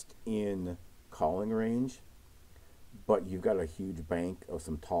 just in calling range, but you've got a huge bank of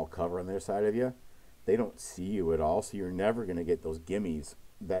some tall cover on their side of you, they don't see you at all, so you're never going to get those gimmies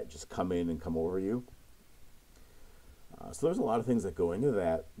that just come in and come over you. So there's a lot of things that go into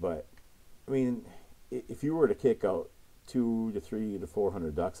that, but I mean, if you were to kick out 200 to 300 to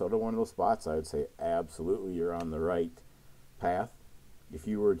 400 ducks out of one of those spots, I would say absolutely you're on the right path. If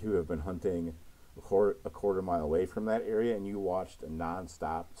you were to have been hunting a quarter mile away from that area and you watched a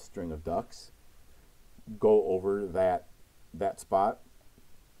non-stop string of ducks go over that spot,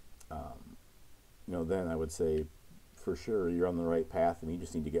 you know, then I would say for sure you're on the right path, and you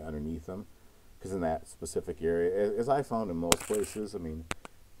just need to get underneath them, because in that specific area, as I found in most places, I mean,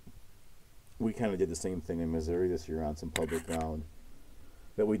 we kind of did the same thing in Missouri this year on some public ground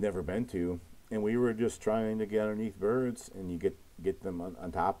that we'd never been to, and we were just trying to get underneath birds, and you get them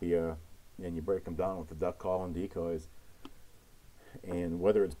on top of you, and you break them down with the duck call and decoys. And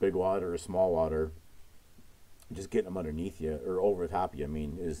whether it's big water or small water, just getting them underneath you or over the top of you, I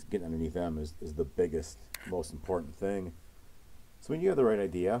mean, is getting underneath them is the biggest, most important thing. So when you have the right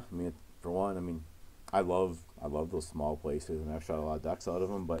idea, I mean, for one, I mean, I love those small places, and I've shot a lot of ducks out of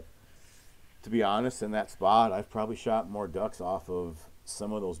them, but to be honest, in that spot, I've probably shot more ducks off of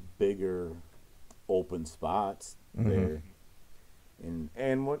some of those bigger open spots there. And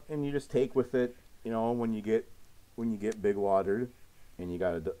you just take with it, you know, when you get big watered and you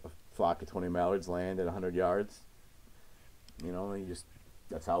got a flock of 20 mallards land at 100 yards, you know,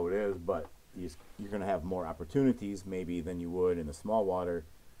 that's how it is. But you're going to have more opportunities maybe than you would in the small water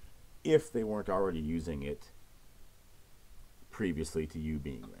if they weren't already using it previously to you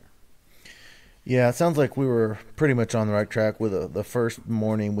being there. Yeah, it sounds like we were pretty much on the right track with the first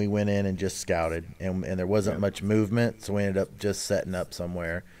morning we went in and just scouted, and there wasn't much movement, so we ended up just setting up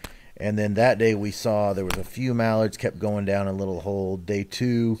somewhere. And then that day we saw there was a few mallards kept going down a little hole. Day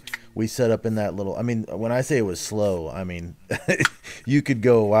 2, we set up in that little, I mean, when I say it was slow, I mean, you could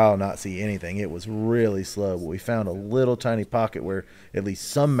go a while and not see anything. It was really slow, but we found a little tiny pocket where at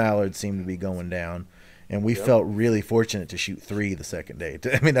least some mallards seemed to be going down. And we felt really fortunate to shoot 3 the second day.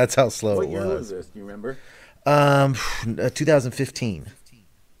 I mean, that's how slow it was. What year was this? Do you remember? 2015.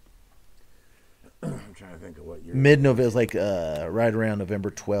 I'm trying to think of what year. Mid-November, it was like right around November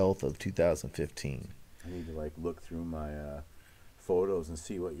 12th of 2015. I need to like look through my photos and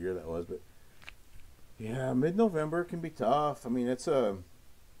see what year that was. But yeah, mid-November can be tough. I mean, it's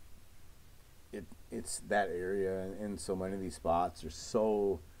that area, and so many of these spots are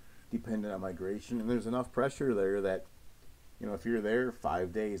so dependent on migration, and there's enough pressure there that, you know, if you're there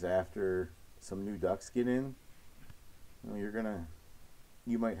 5 days after some new ducks get in, you know,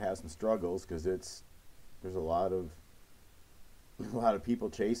 you might have some struggles, because there's a lot of people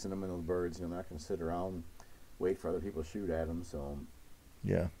chasing them, and those birds, you know, they're not going to sit around wait for other people to shoot at them. So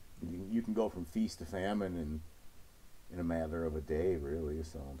yeah, you can go from feast to famine in a matter of a day, really.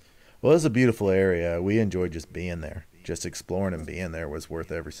 So well, it's a beautiful area. We enjoyed just being there. Just exploring and being there was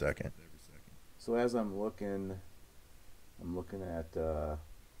worth every second. So as I'm looking at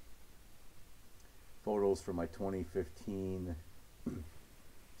photos from my 2015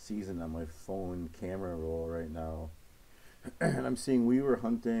 season on my phone camera roll right now, and I'm seeing we were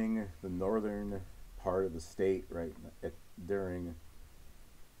hunting the northern part of the state during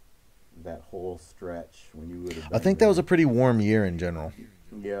that whole stretch when you would have been I think that was a pretty warm year in general.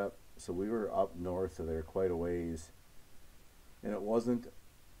 Yeah, so we were up north of there quite a ways. And it wasn't,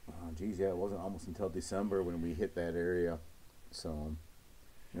 it wasn't almost until December when we hit that area. So,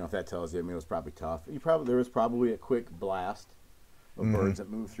 if that tells you, I mean, it was probably tough. There was probably a quick blast of birds that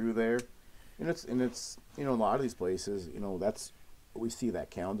moved through there. And it's a lot of these places, we see that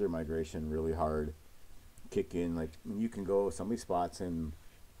calendar migration really hard kick in. Like, you can go some of these spots, and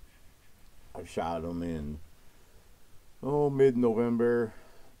I've shot them in, mid-November,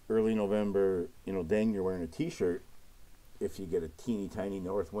 early November, dang, you're wearing a t-shirt. If you get a teeny tiny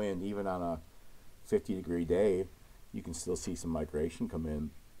north wind, even on a 50-degree day, you can still see some migration come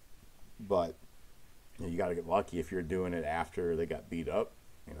in. But you got to get lucky if you're doing it after they got beat up.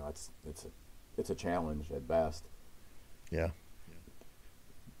 It's a challenge at best. Yeah.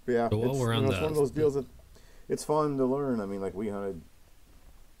 But yeah, So it's one of those deals that it's fun to learn. I mean, like, we hunted.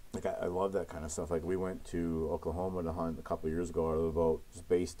 Like, I love that kind of stuff. Like, we went to Oklahoma to hunt a couple of years ago out of the boat, just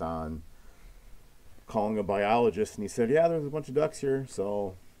based on calling a biologist, and he said, yeah, there's a bunch of ducks here.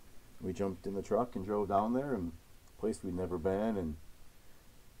 So we jumped in the truck and drove down there, and a place we'd never been. And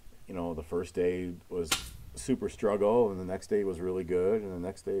the first day was super struggle, and the next day was really good, and the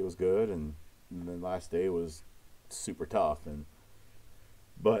next day was good, and then the last day was super tough.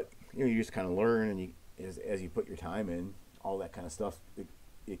 But you just kind of learn, and as you put your time in, all that kind of stuff,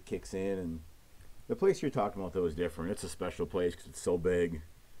 it kicks in. And the place you're talking about, though, is different. It's a special place because it's so big.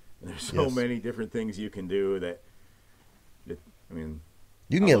 And there's so many different things you can do that I mean,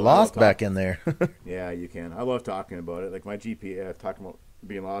 you can get lost back in there. Yeah, you can. I love talking about it. Like, my GPS, talking about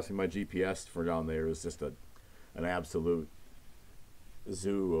being lost in my GPS for down there is just an absolute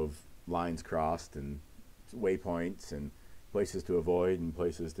zoo of lines crossed and waypoints and places to avoid and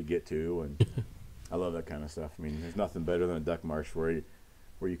places to get to. And I love that kind of stuff. I mean, there's nothing better than a duck marsh where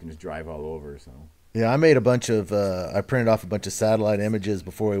you can just drive all over. So yeah, I made a bunch of I printed off a bunch of satellite images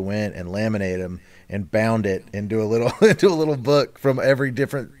before we went and laminated them and bound it into a little book from every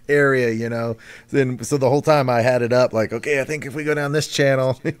different area, Then so the whole time I had it up, like, okay, I think if we go down this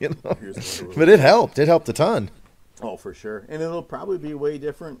channel, But it helped. It helped a ton. Oh, for sure. And it'll probably be way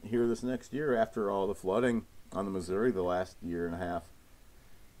different here this next year after all the flooding on the Missouri the last year and a half.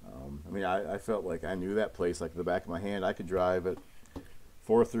 I mean, I felt like I knew that place like the back of my hand. I could drive at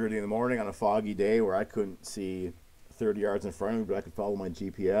 4:30 in the morning on a foggy day where I couldn't see 30 yards in front of me, but I could follow my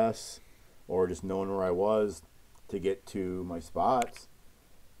GPS or just knowing where I was to get to my spots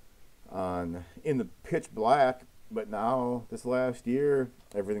in the pitch black. But now, this last year,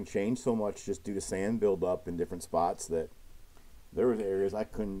 everything changed so much just due to sand buildup in different spots that there was areas I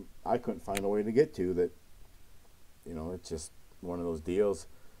couldn't find a way to get to. That, it's just one of those deals.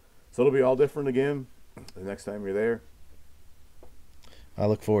 So it'll be all different again the next time you're there. I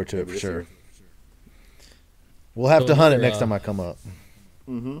look forward to it for sure. We'll have to hunt it next time I come up.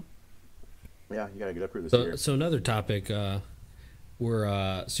 Mm-hmm. Yeah, you gotta get up here this year. So another topic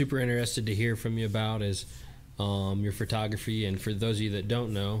we're super interested to hear from you about is your photography. And for those of you that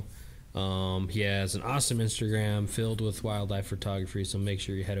don't know, he has an awesome Instagram filled with wildlife photography, so make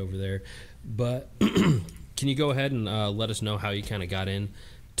sure you head over there. But can you go ahead and let us know how you kind of got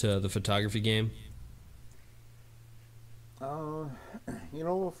into the photography game?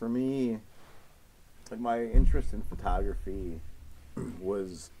 For me, like, my interest in photography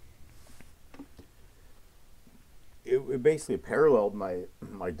was it basically paralleled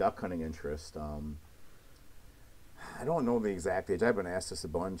my duck hunting interest. I don't know the exact age. I've been asked this a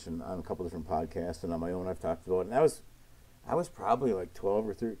bunch and on a couple different podcasts, and on my own I've talked about it. And I was probably like 12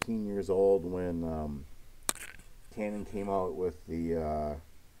 or 13 years old when Canon came out with it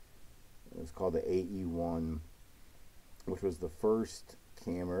was called the AE1, which was the first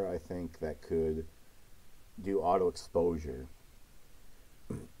camera, I think, that could do auto exposure.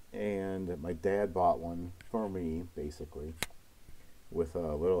 And my dad bought one for me, basically, with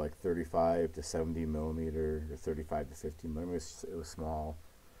a little, like, 35 to 70 millimeter or 35 to 50 millimeter. It was small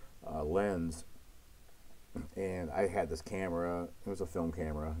lens. And I had this camera. It was a film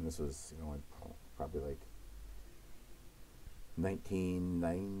camera, and this was, probably like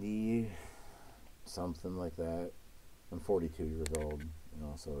 1990, something like that. I'm 42 years old,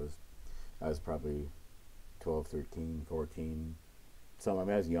 so I was probably 12, 13, 14. I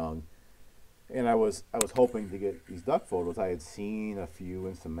was young, and I was hoping to get these duck photos. I had seen a few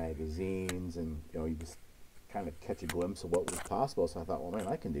in some magazines, and you just kind of catch a glimpse of what was possible. So I thought, well, man,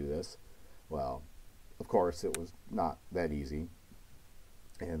 I can do this. Well, of course, it was not that easy.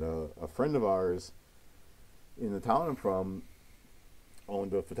 And a friend of ours in the town I'm from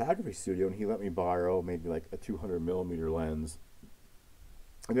owned a photography studio, and he let me borrow maybe like a 200 millimeter lens,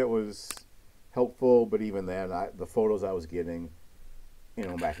 and it was helpful. But even then, the photos I was getting,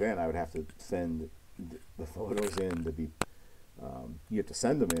 back then I would have to send the photos in to be You have to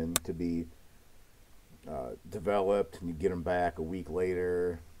send them in to be developed, and you get them back a week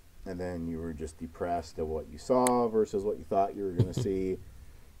later, and then you were just depressed at what you saw versus what you thought you were going to see.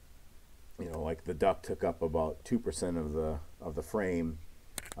 You know, like the duck took up about 2% of the frame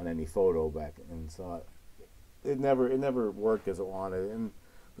on any photo back, and so it never worked as it wanted. And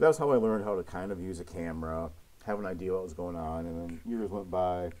that's how I learned how to kind of use a camera, have an idea what was going on, and then years went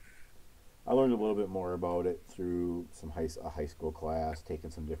by. I learned a little bit more about it through a high school class, taking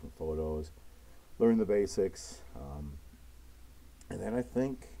some different photos, learned the basics, and then I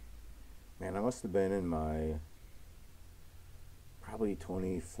think, man, I must have been in my probably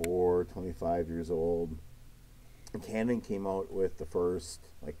 24, 25 years old. And Canon came out with the first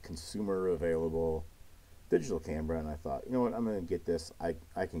like consumer available digital camera, and I thought, you know what, I'm gonna get this. I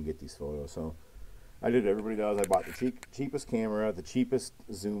can get these photos. So I did what everybody does. I bought the cheapest camera, the cheapest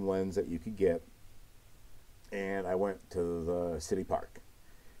zoom lens that you could get, and I went to the city park,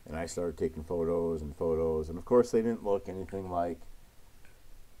 and I started taking photos, and of course they didn't look anything like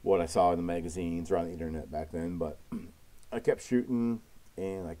what I saw in the magazines or on the internet back then, but I kept shooting,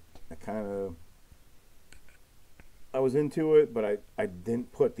 and I was into it, but I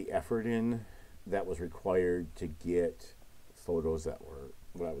didn't put the effort in that was required to get photos that were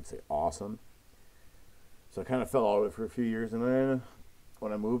what I would say awesome. So I kind of fell out of it for a few years, and then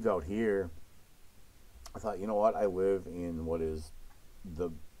when I moved out here, I thought, you know what, I live in what is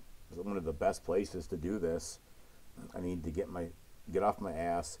one of the best places to do this. I need to get off my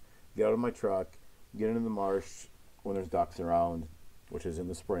ass, get out of my truck, get into the marsh when there's ducks around, which is in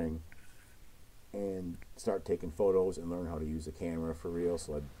the spring, and start taking photos and learn how to use a camera for real.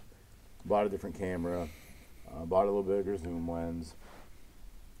 So I bought a different camera, bought a little bigger zoom lens,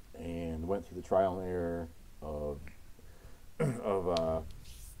 and went through the trial and error of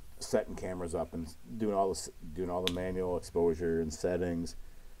setting cameras up and doing all the manual exposure and settings,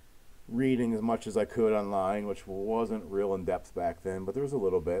 reading as much as I could online, which wasn't real in depth back then, but there was a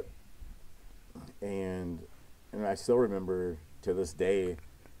little bit. And I still remember to this day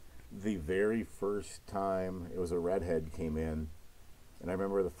the very first time it was a redhead came in, and I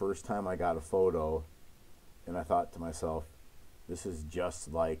remember the first time I got a photo, and I thought to myself, this is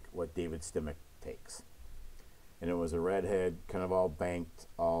just like what David Stimmick takes. And it was a redhead, kind of all banked,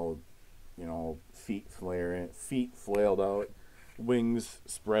 all, you know, feet flailed out, wings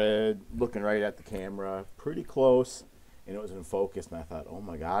spread, looking right at the camera, pretty close, and it was in focus, and I thought, oh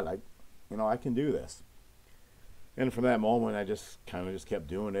my God, I can do this. And from that moment, I just kept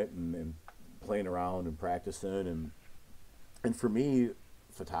doing it and playing around and practicing, and for me,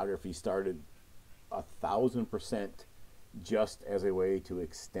 photography started 1,000% just as a way to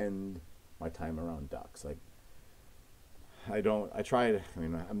extend my time around ducks. Like, I'm trying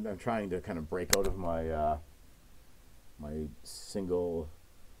to kind of break out of my my single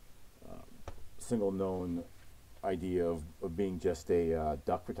known idea of being just a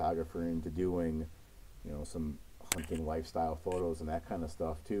duck photographer into doing, you know, some hunting lifestyle photos and that kind of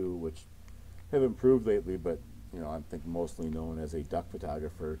stuff too, which have improved lately, but you know, I think mostly known as a duck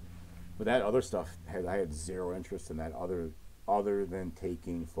photographer. But that other stuff, I had zero interest in that other than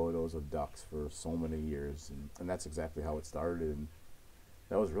taking photos of ducks for so many years, and that's exactly how it started. And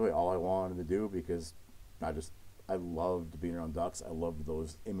that was really all I wanted to do, because I loved being around ducks. I loved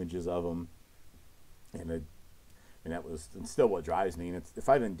those images of them, and that was and still what drives me. And if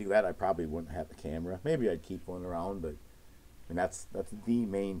I didn't do that, I probably wouldn't have the camera. Maybe I'd keep one around, but that's the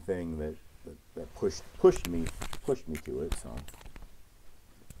main thing that pushed me to it. So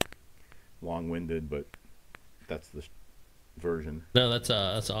long-winded, but that's the version. No, that's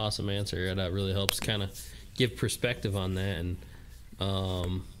an awesome answer. That really helps kind of give perspective on that, and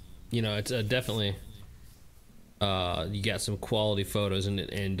you know, it's definitely you got some quality photos, and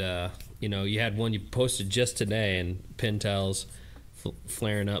you know, you had one you posted just today, and pintails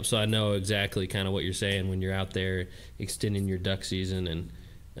flaring up. So I know exactly kind of what you're saying when you're out there extending your duck season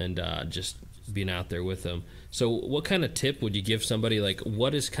and just being out there with them. So what kind of tip would you give somebody? Like,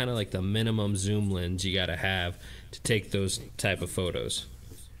 what is kind of like the minimum zoom lens you got to have to take those type of photos?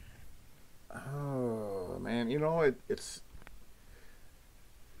 Oh man, you know, it's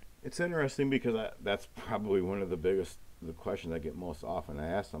interesting, because that's probably one of the questions I get most often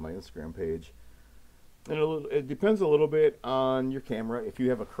asked on my Instagram page. And it depends a little bit on your camera. If you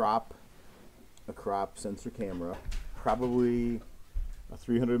have a crop sensor camera, probably a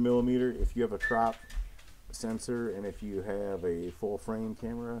 300 millimeter. If you have a crop sensor, and if you have a full frame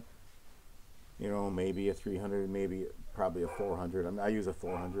camera, you know, maybe a 300, probably a 400. I use a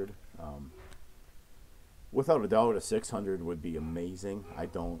 400. Without a doubt, a 600 would be amazing. I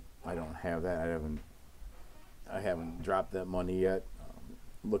don't have that. I haven't dropped that money yet.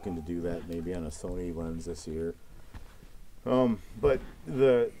 Looking to do that maybe on a Sony lens this year. But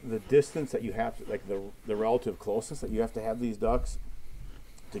the distance that you have to, like the relative closeness that you have to have these ducks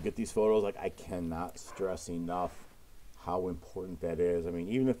to get these photos, like I cannot stress enough how important that is. I mean,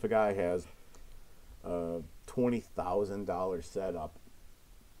 even if a guy has a $20,000 setup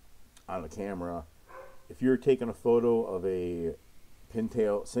on a camera, if you're taking a photo of a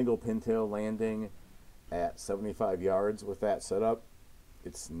single pintail landing at 75 yards with that setup,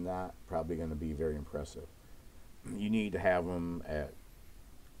 it's not probably going to be very impressive. You need to have them at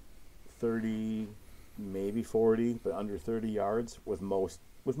 30, maybe 40, but under 30 yards with most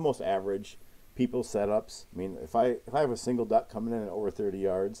average people's setups. I mean, if I have a single duck coming in at over 30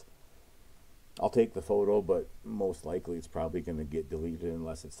 yards, I'll take the photo, but most likely it's probably going to get deleted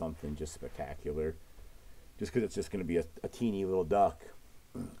unless it's something just spectacular. Just because it's just going to be a teeny little duck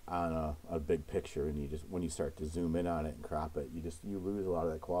on a big picture, and when you start to zoom in on it and crop it, you lose a lot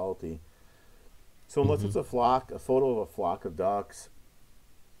of that quality. So unless it's a photo of a flock of ducks,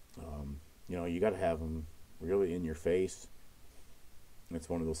 you got to have them really in your face. It's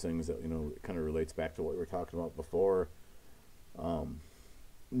one of those things that it kind of relates back to what we were talking about before.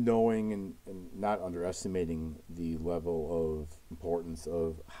 Knowing and not underestimating the level of importance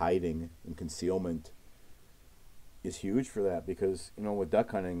of hiding and concealment is huge for that, because with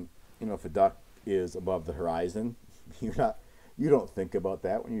duck hunting, if a duck is above the horizon, you don't think about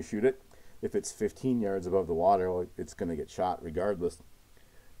that when you shoot it. If it's 15 yards above the water, well, it's going to get shot regardless.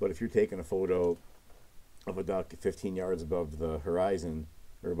 But if you're taking a photo of a duck 15 yards above the horizon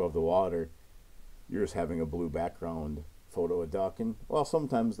or above the water, you're just having a blue background photo of a duck, and well,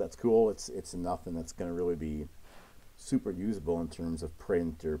 sometimes that's cool. It's nothing that's going to really be super usable in terms of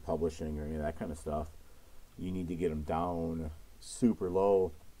print or publishing or any of that kind of stuff. You need to get them down super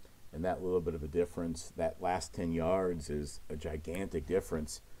low, and that little bit of a difference, that last 10 yards is a gigantic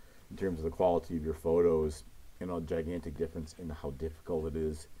difference in terms of the quality of your photos, and a gigantic difference in how difficult it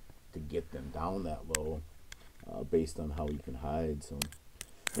is to get them down that low based on how you can hide. So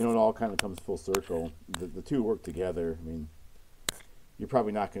it all kind of comes full circle. The two work together. I mean, you're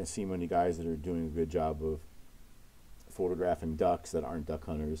probably not going to see many guys that are doing a good job of photographing ducks that aren't duck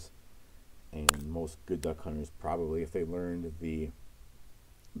hunters. And most good duck hunters probably, if they learned the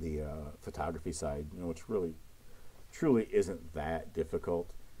photography side, which really truly isn't that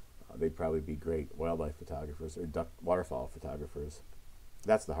difficult, they'd probably be great wildlife photographers or duck waterfowl photographers.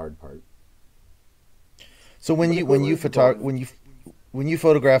 That's the hard part. So when you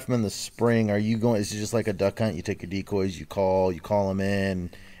photograph them in the spring, are you going? Is it just like a duck hunt? You take your decoys, you call them in,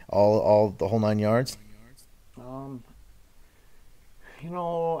 all the whole 9 yards.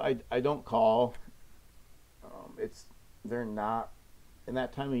 I don't call. They're not in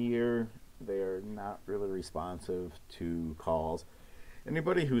that time of year. They are not really responsive to calls.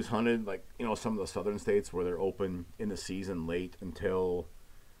 Anybody who's hunted some of the southern states where they're open in the season late until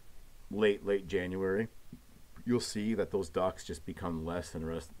late January, you'll see that those ducks just become less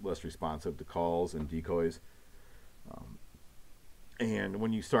and less responsive to calls and decoys. And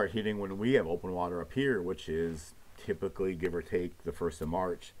when you start hitting, when we have open water up here, which is typically give or take the 1st of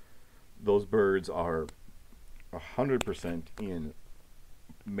March, those birds are 100% in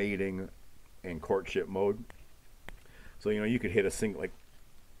mating and courtship mode. So you could hit a single,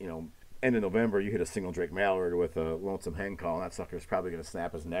 end of November, you hit a single drake mallard with a lonesome hen call, and that sucker's probably going to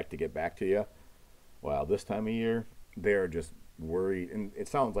snap his neck to get back to you. Well, this time of year, they're just worried, and it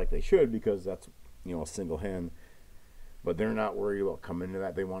sounds like they should, because that's a single hen, but they're not worried about coming into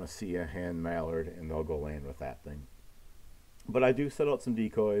that. They want to see a hen mallard, and they'll go land with that thing. But I do set out some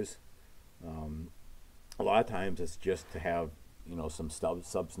decoys. A lot of times it's just to have some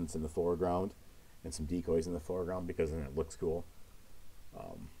substance in the foreground and some decoys in the foreground, because then it looks cool.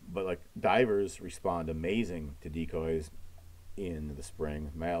 But divers respond amazing to decoys in the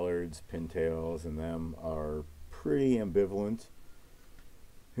spring. Mallards, pintails, and them are pretty ambivalent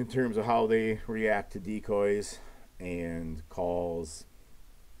in terms of how they react to decoys and calls.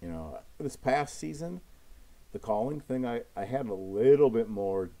 This past season, the calling thing, I had a little bit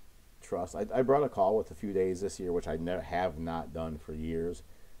more trust. I brought a call with a few days this year, which I have not done for years.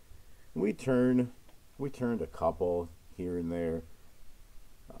 We turned a couple here and there,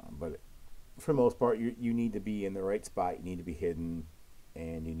 but for the most part, you need to be in the right spot. You need to be hidden,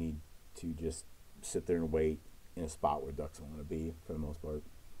 and you need to just sit there and wait in a spot where ducks want to be. For the most part,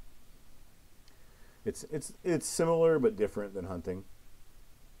 it's similar but different than hunting,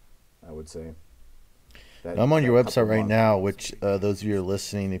 I would say. I'm on your website right now, which those of you who are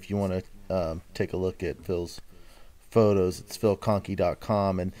listening, if you want to take a look at Phil's photos. It's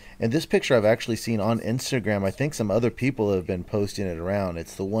philkahnke.com. And this picture I've actually seen on Instagram. I think some other people have been posting it around.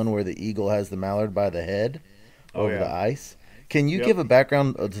 It's the one where the eagle has the mallard by the head over the ice. Can you give a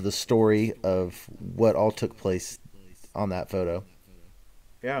background to the story of what all took place on that photo?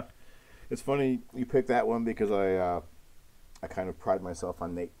 Yeah, it's funny you picked that one because I kind of pride myself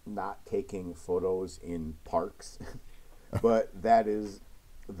on not taking photos in parks, but that is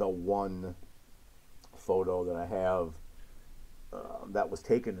the one photo that I have that was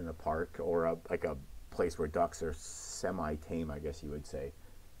taken in a park or like a place where ducks are semi-tame, I guess you would say.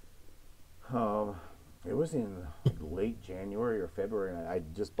 It was in late January or February, and I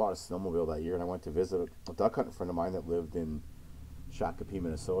just bought a snowmobile that year, and I went to visit a duck hunting friend of mine that lived in Shakopee,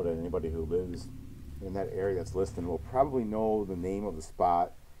 Minnesota. Anybody who lives in that area that's listening will probably know the name of the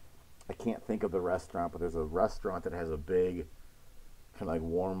spot. I can't think of the restaurant, but there's a restaurant that has a big kind of like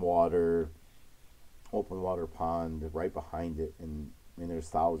warm water, open water pond right behind it, and there's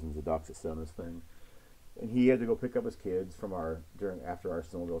thousands of ducks that sit on this thing. And he had to go pick up his kids from after our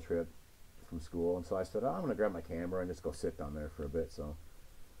snowmobile trip from school, and so I said, I'm going to grab my camera and just go sit down there for a bit. So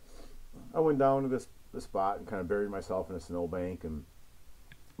I went down to this spot and kind of buried myself in a snowbank, and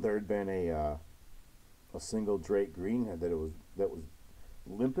there had been a single Drake greenhead that was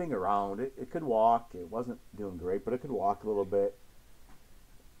limping around. It could walk. It wasn't doing great, but it could walk a little bit.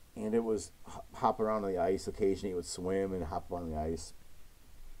 And it was hop around on the ice. Occasionally it would swim and hop on the ice.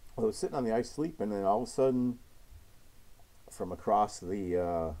 Well, it was sitting on the ice sleeping, and all of a sudden, from across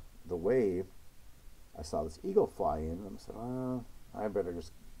the wave, I saw this eagle fly in. And I said, I better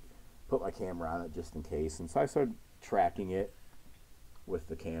just put my camera on it just in case. And so I started tracking it with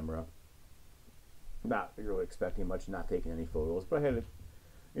the camera. Not really expecting much, not taking any photos, but I had it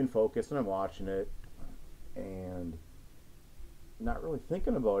in focus, and I'm watching it, and not really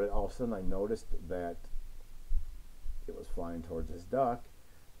thinking about it. All of a sudden I noticed that it was flying towards this duck,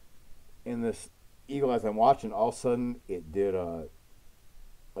 and this eagle, as I'm watching, all of a sudden it did a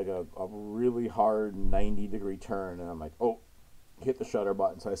really hard 90-degree turn, and I'm like, oh, hit the shutter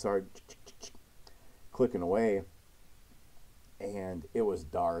button. So I started clicking away, and it was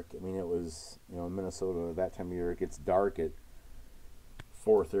dark. I mean, it was, in Minnesota that time of year, it gets dark at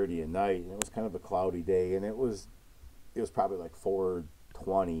 4:30 at night, and it was kind of a cloudy day, and it was probably like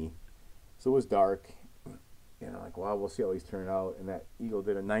 4:20, so it was dark, and I'm like, wow, we'll see how these turn out. And that eagle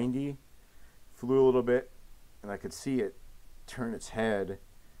did a 90, flew a little bit, and I could see it turn its head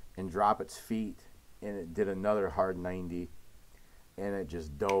and drop its feet, and it did another hard 90, and it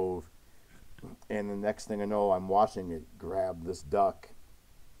just dove. And the next thing I know, I'm watching it grab this duck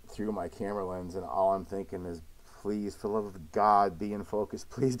through my camera lens, and all I'm thinking is, please, for the love of God, be in focus.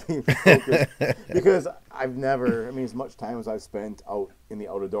 Please be in focus. Because I've never, as much time as I've spent out in the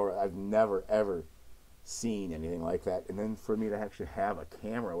outdoor, I've never, ever seen anything like that. And then for me to actually have a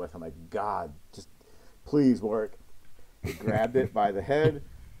camera with, I'm like, God, just please work. It grabbed it by the head,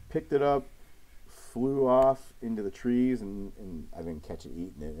 picked it up, flew off into the trees, and I didn't catch it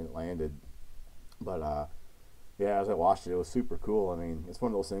eating it, and it landed. But, yeah, as I watched it, it was super cool. It's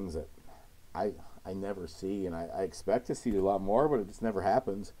one of those things that I never see, and I expect to see a lot more, but it just never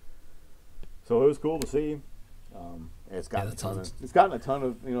happens. So it was cool to see. It's gotten a ton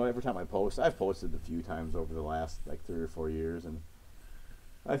of, every time I post, I've posted a few times over the last like 3 or 4 years, and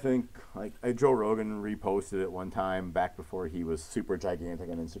I think Joe Rogan reposted it one time back before he was super gigantic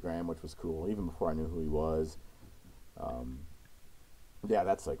on Instagram, which was cool, even before I knew who he was. Yeah,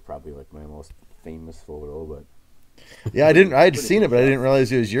 that's probably my most famous photo, but yeah, I'd seen it, but I didn't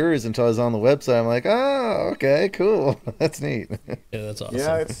realize it was yours until I was on the website. I'm like, oh, okay, cool. That's neat. Yeah, that's awesome.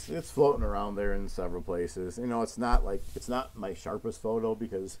 Yeah, it's floating around there in several places. It's not my sharpest photo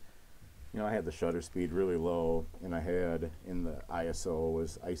because, I had the shutter speed really low, and I had in the ISO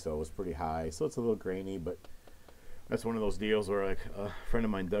was pretty high, so it's a little grainy. But that's one of those deals where a friend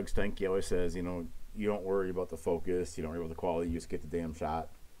of mine, Doug Stenke, always says, you don't worry about the focus, you don't worry about the quality, you just get the damn shot.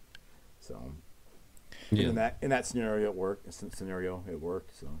 So. Yeah. In that scenario, it worked.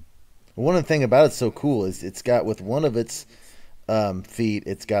 So one of the thing about it's so cool is it's got, with one of its feet,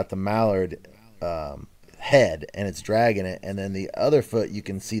 it's got the mallard head, and it's dragging it, and then the other foot you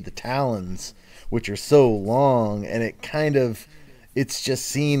can see the talons, which are so long, and it's just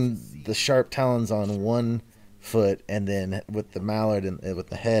seeing the sharp talons on one foot, and then with the mallard and with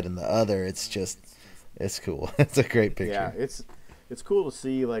the head and the other, it's cool. It's a great picture. Yeah, it's cool to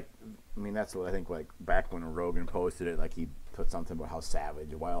see. That's what I think, back when Rogan posted it, he put something about how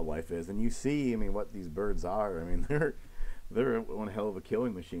savage wildlife is, and you see, what these birds are. They're one hell of a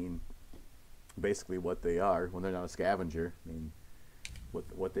killing machine, basically what they are when they're not a scavenger.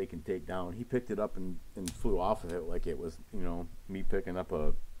 what they can take down. He picked it up and flew off of it like it was, you know, me picking up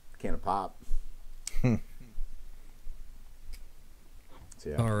a can of pop. So,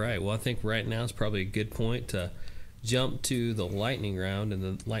 yeah. All right. Well, I think right now is probably a good point to jump to the lightning round. And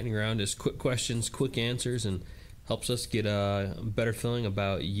the lightning round is quick questions, quick answers, and helps us get a better feeling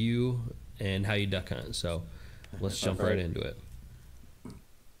about you and how you duck hunt. So let's jump right into it.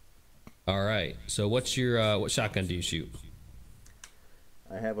 All right. So what's your what shotgun do you shoot?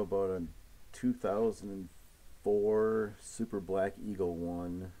 I have about a 2004 Super Black Eagle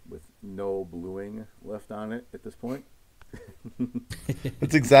 1 with no bluing left on it at this point.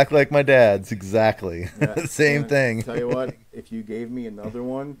 It's exactly like my dad's. Exactly. Yeah, Same thing. Tell you what, if you gave me another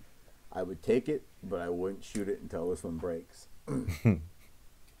one, I would take it, but I wouldn't shoot it until this one breaks.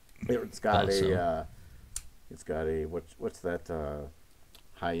 It's got awesome. What's that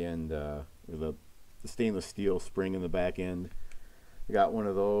high end with the stainless steel spring in the back end. I got one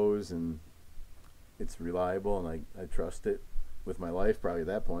of those, and it's reliable, and I trust it with my life probably at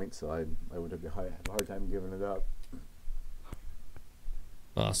that point, so I would have a hard time giving it up.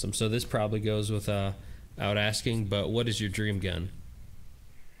 Awesome. So this probably goes without asking, but what is your dream gun?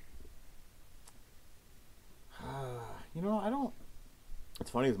 You know, I don't.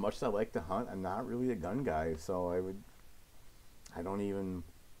 It's funny, as much as I like to hunt, I'm not really a gun guy, so I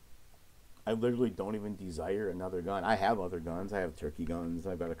literally don't even desire another gun. I have other guns. I have turkey guns.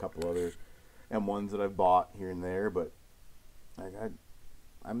 I've got a couple other M1s that I've bought here and there, but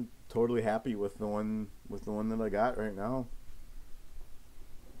I'm totally happy with the one that I got right now.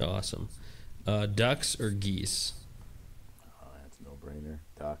 Awesome. Ducks or geese? Oh, that's a no-brainer.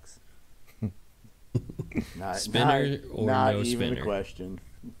 Ducks. Spinner or not no even spinner? a question.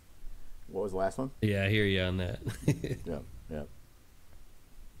 What was the last one? Yeah, I hear you on that. Yeah.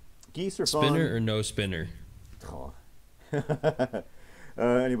 Geese are fun. Spinner or no spinner? Oh.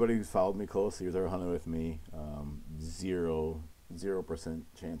 Anybody who's followed me closely, who's ever hunted with me, 0%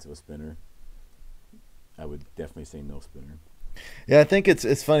 chance of a spinner. I would definitely say no spinner. Yeah, I think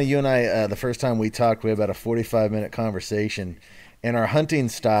it's funny. You and I, the first time we talked, we had about a 45-minute conversation, and our hunting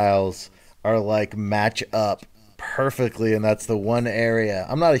styles are like match up perfectly, and that's the one area.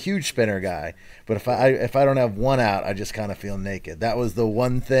 I'm not a huge spinner guy, but if I don't have one out, I just kind of feel naked. That was the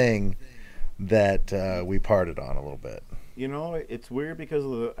one thing that we parted on a little bit. You know, it's weird because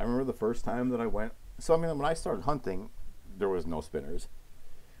I remember the first time that I went. So I mean, when I started hunting, there was no spinners,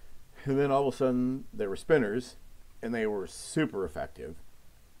 and then all of a sudden there were spinners, and they were super effective.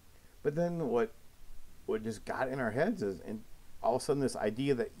 But then what just got in our heads is, and all of a sudden this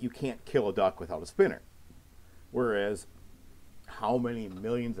idea that you can't kill a duck without a spinner. Whereas, how many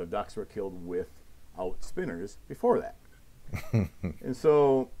millions of ducks were killed without spinners before that? And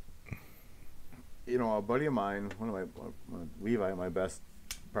so, you know, a buddy of mine, Levi, probably one of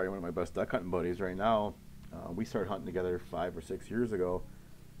my best duck hunting buddies right now, we started hunting together 5 or 6 years ago,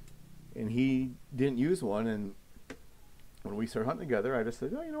 and he didn't use one, and when we started hunting together, I just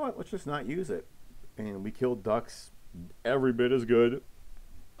said, oh, you know what, let's just not use it. And we killed ducks every bit as good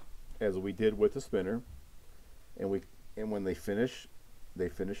as we did with the spinner. And when they finish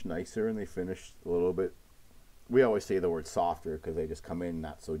nicer, and they finish a little bit, we always say the word softer because they just come in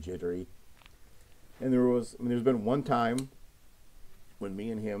not so jittery. And there's been one time when me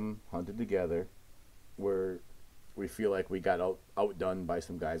and him hunted together where we feel like we got outdone by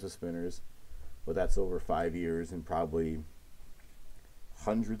some guys with spinners, but that's over 5 years and probably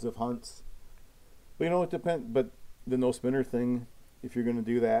hundreds of hunts. But you know, it depends. But the no spinner thing, if you're going to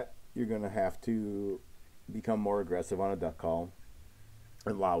do that, you're going to have to become more aggressive on a duck call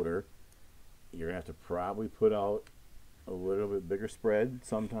and louder. You're going to have to probably put out a little bit bigger spread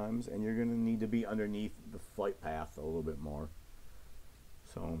sometimes, and you're going to need to be underneath the flight path a little bit more.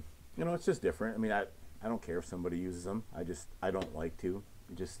 So, you know, it's just different. I mean, I don't care if somebody uses them. I don't like to.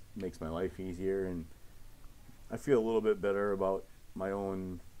 It just makes my life easier, and I feel a little bit better about my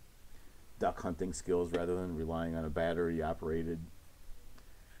own duck hunting skills rather than relying on a battery operated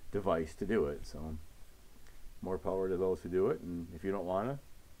device to do it. So more power to those who do it, and if you don't want to,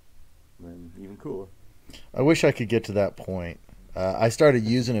 then even cooler. I wish I could get to that point. I started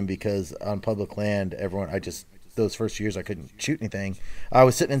using them because on public land, those first years I couldn't shoot anything. I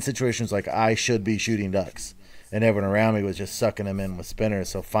was sitting in situations like I should be shooting ducks, and everyone around me was just sucking them in with spinners.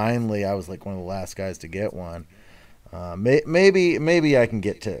 So finally, I was like one of the last guys to get one. Maybe I can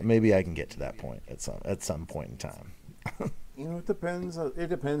get to that point at some point in time. You know, it depends. It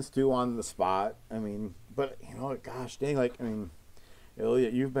depends too on the spot. I mean, but you know, gosh dang, like I mean,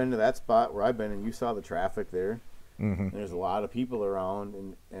 Elliot, you've been to that spot where I've been, and you saw the traffic there. Mm-hmm. There's a lot of people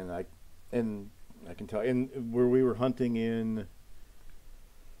around, and I can tell. And where we were hunting in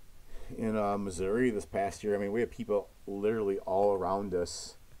in Missouri this past year. I mean, we had people literally all around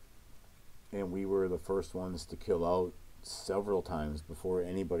us, and we were the first ones to kill out several times before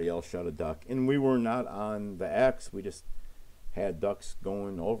anybody else shot a duck. And we were not on the X. We just had ducks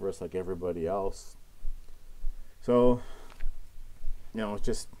going over us like everybody else. So, it's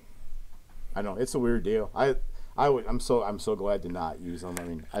just, I don't know, it's a weird deal. I'm so glad to not use them. I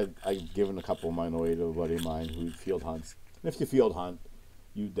mean, I've given a couple of mine away to a buddy of mine who field hunts. And if you field hunt,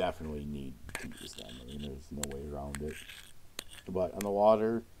 you definitely need to use them. I mean, there's no way around it. But on the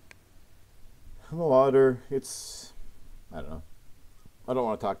water, it's, I don't know. I don't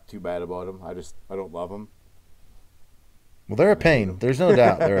want to talk too bad about them. I don't love them. Well, they're a pain. There's no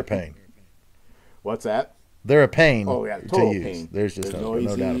doubt they're a pain. What's that? They're a pain. Oh yeah, to total use. pain. There's just no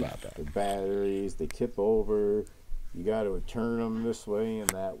doubt about that. The batteries, they tip over. You got to turn them this way and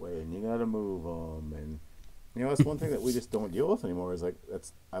that way, and you got to move them. And that's one thing that we just don't deal with anymore. Is like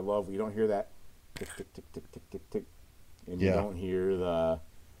you don't hear that tick tick tick tick tick tick tick, and you don't hear the.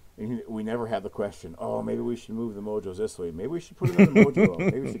 And we never have the question. Oh, maybe we should move the mojos this way. Maybe we should put another mojo out.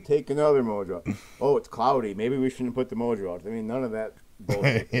 Maybe we should take another mojo out. Oh, it's cloudy. Maybe we shouldn't put the mojo out. I mean, none of that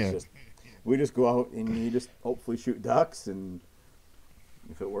bullshit. It's just. We just go out and you just hopefully shoot ducks, and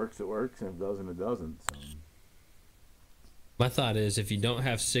if it works, it works, and if it doesn't, it doesn't. So. My thought is, if you don't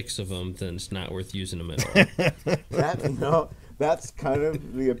have 6 of them, then it's not worth using them at all. That's kind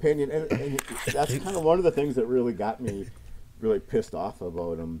of the opinion, and that's kind of one of the things that really got me really pissed off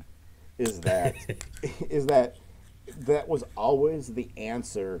about them, is that that was always the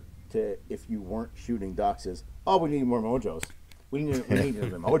answer to if you weren't shooting ducks is, oh, we need more mojos. We need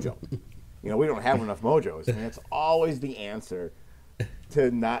another mojo. We don't have enough mojos. And it's always the answer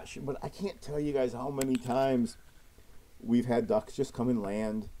to not shoot. But I can't tell you guys how many times we've had ducks just come and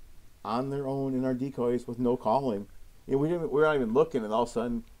land on their own in our decoys with no calling. We're not even looking, and all of a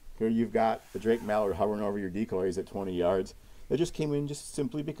sudden, here you've got the Drake Mallard hovering over your decoys at 20 yards. They just came in just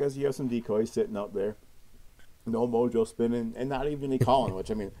simply because you have some decoys sitting out there. No mojo spinning, and not even any calling,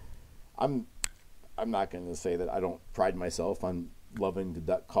 which, I mean, I'm not going to say that I don't pride myself on loving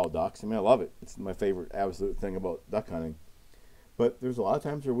to call ducks. I mean, I love it. It's my favorite absolute thing about duck hunting. But there's a lot of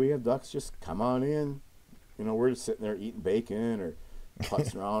times where we have ducks just come on in. We're just sitting there eating bacon or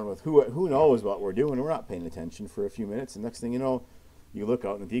putzing around with who knows what we're doing. We're not paying attention for a few minutes. And next thing you know, you look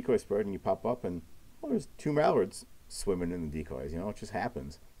out in the decoy spread and you pop up and, there's 2 mallards swimming in the decoys. It just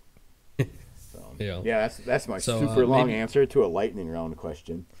happens. So, yeah, that's my super long answer to a lightning round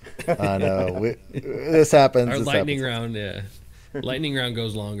question. I know. This happens. Our lightning round, yeah. Lightning round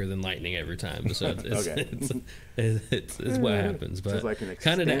goes longer than lightning every time, so it's what happens. But like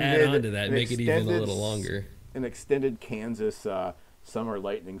kind of to add on to that, make it even a little longer. An extended Kansas summer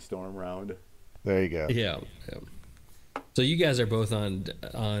lightning storm round. There you go. Yeah. So you guys are both on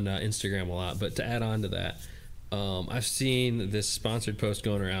Instagram a lot, but to add on to that, I've seen this sponsored post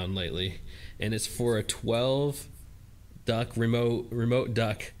going around lately, and it's for a 12 duck remote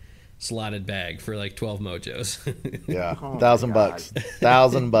duck slotted bag for like 12 mojos. Yeah, $1,000 bucks.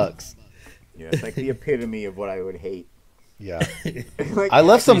 $1,000. Yeah, it's like the epitome of what I would hate. Yeah. I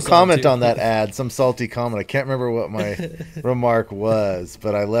left some comment on that ad, some salty comment. I can't remember what my remark was,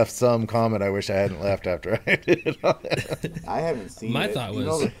 but I left some comment I wish I hadn't left after I did it on it. I haven't seen my it. thought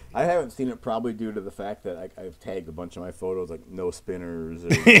was I haven't seen it probably due to the fact that I've tagged a bunch of my photos like no spinners or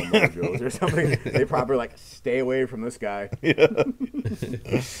no mojos or something. They probably like stay away from this guy. Yeah.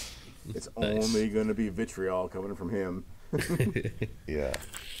 It's only going to be vitriol coming from him. Yeah.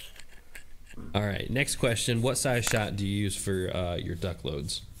 All right. Next question. What size shot do you use for your duck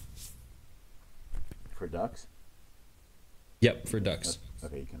loads? For ducks? Yep, for ducks.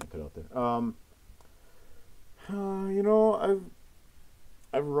 Okay, you kind of cut out there.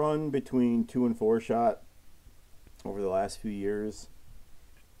 I've run between 2 and 4 shot over the last few years.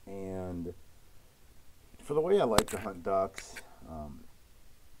 And for the way I like to hunt ducks,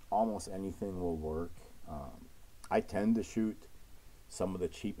 almost anything will work. I tend to shoot some of the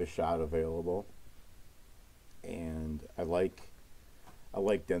cheapest shot available, and I like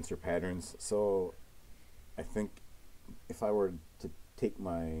denser patterns. So I think if I were to take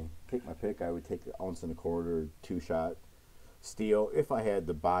my pick, I would take the 1.25 ounce 2 shot steel if I had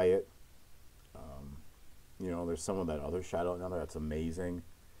to buy it. There's some of that other shot out now that's amazing,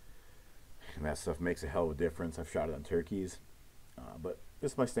 and that stuff makes a hell of a difference. I've shot it on turkeys, but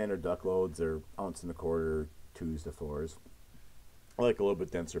just my standard duck loads are 1.25 ounce 2s to 4s. I like a little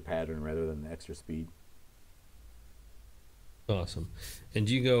bit denser pattern rather than the extra speed. Awesome. And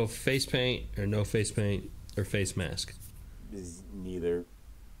do you go face paint or no face paint or face mask? Neither.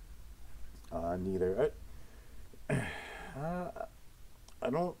 Neither. I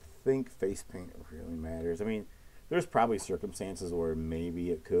don't think face paint really matters. I mean, there's probably circumstances where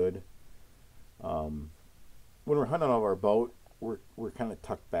maybe it could. When we're hunting out of our boat, we're kind of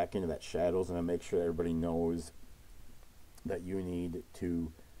tucked back into that shadows, and I make sure everybody knows that you need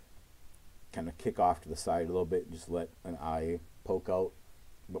to kind of kick off to the side a little bit and just let an eye poke out.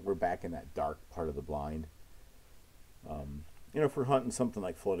 But we're back in that dark part of the blind. If we're hunting something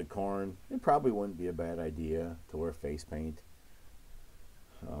like flooded corn, it probably wouldn't be a bad idea to wear face paint.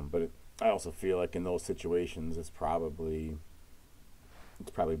 I also feel like in those situations, it's probably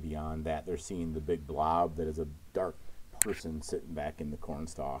beyond that. They're seeing the big blob that is a dark person sitting back in the corn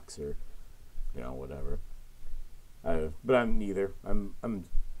stalks, or whatever. But I'm neither. I'm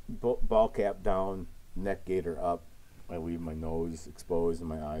ball cap down, neck gaiter up. I leave my nose exposed and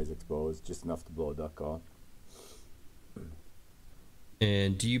my eyes exposed, just enough to blow a duck off.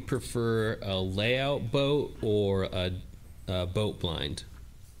 And do you prefer a layout boat or a boat blind?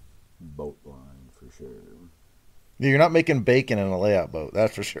 Boat blind, for sure. You're not making bacon in a layout boat,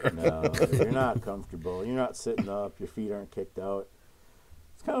 that's for sure. No, you're not comfortable. You're not sitting up. Your feet aren't kicked out.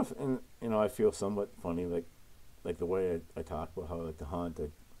 It's kind of, and I feel somewhat funny, like the way I talk about how I like to hunt.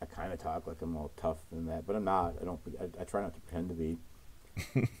 I kind of talk like I'm all tough and that, but I'm not. I try not to pretend to be.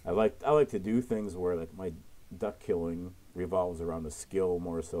 I like to do things where like my duck killing revolves around a skill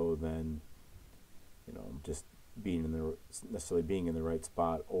more so than just necessarily being in the right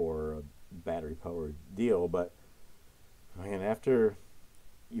spot or a battery powered deal. But man, after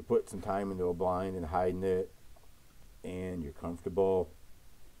you put some time into a blind and hiding it, and you're comfortable,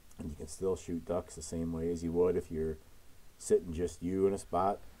 and you can still shoot ducks the same way as you would if you're sitting just you in a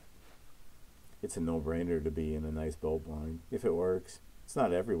spot, it's a no-brainer to be in a nice boat blind if it works. It's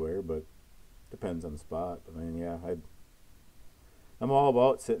not everywhere, but depends on the spot. But man, yeah, I'm all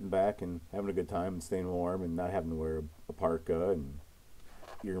about sitting back and having a good time and staying warm and not having to wear a parka and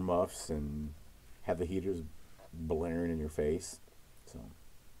earmuffs and have the heaters blaring in your face. So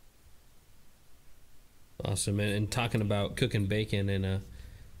awesome. And talking about cooking bacon in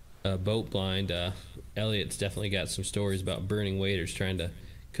a boat blind, Elliot's definitely got some stories about burning waders trying to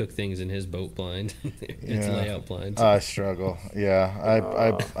cook things in his boat blind. It's layout blind. I struggle. Yeah,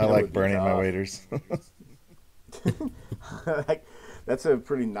 I like burning my waders. That's a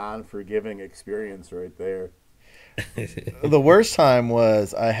pretty non-forgiving experience right there. The worst time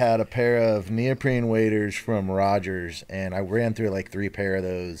was I had a pair of neoprene waders from Rogers, and I ran through like 3 pair of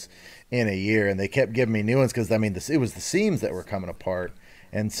those in a year, and they kept giving me new ones because it was the seams that were coming apart,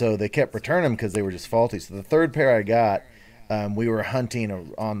 and so they kept returning them because they were just faulty. So the 3rd pair I got, we were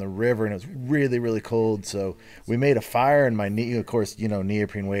hunting on the river, and it was really, really cold, so we made a fire, and of course,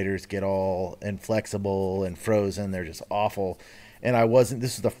 neoprene waders get all inflexible and frozen. They're just awful. And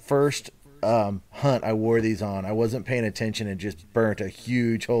this is the first hunt I wore these on. I wasn't paying attention and just burnt a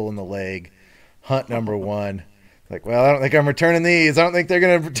huge hole in the leg. Hunt number 1. Like, well, I don't think I'm returning these. I don't think they're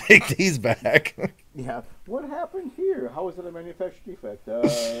going to take these back. Yeah. What happened here? How was it a manufacturer defect?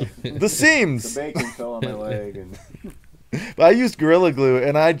 The seams. The bacon fell on my leg. And But I used Gorilla Glue,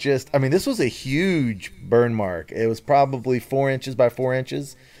 and this was a huge burn mark. It was probably 4 inches by 4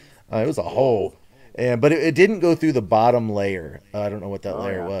 inches. It was a hole. But it didn't go through the bottom layer. I don't know what that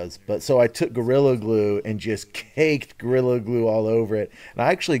layer was. But so I took Gorilla Glue and just caked Gorilla Glue all over it. And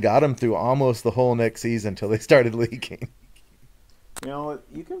I actually got them through almost the whole next season until they started leaking.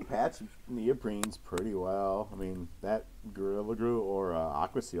 You can patch neoprenes pretty well. I mean, that Gorilla Glue or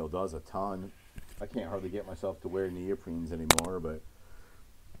Aquaseal does a ton. I can't hardly get myself to wear neoprenes anymore, but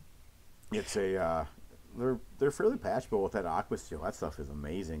it's they're fairly patchable with that Aquaseal. That stuff is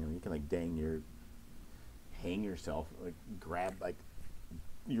amazing. I mean, you can hang yourself, grab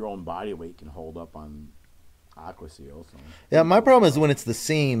your own body weight can hold up on Aquaseal. So. Yeah, my problem is when it's the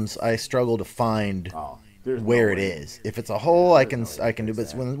seams, I struggle to find where it is. If it's a hole, I can do.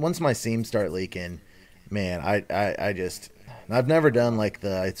 But once my seams start leaking, man, I've never done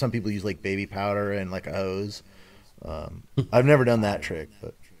some people use baby powder and a hose. I've never done that trick,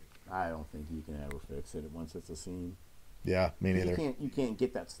 but I don't think you can ever fix it once it's a seam. Yeah, me neither. You can't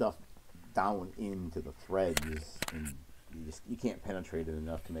get that stuff down into the threads, and you can't penetrate it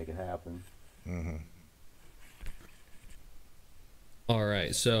enough to make it happen. Mm-hmm. All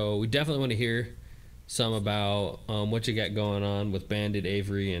right, so we definitely want to hear some about what you got going on with Bandit,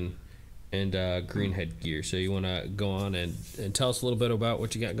 Avery, and Greenhead Gear. So you want to go on and tell us a little bit about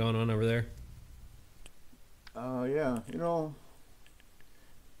what you got going on over there? Yeah,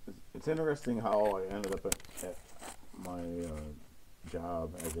 it's interesting how I ended up at my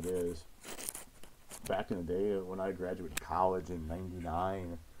job as it is. Back in the day when I graduated college in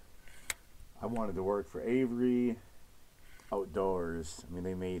 '99, I wanted to work for Avery, outdoors. I mean,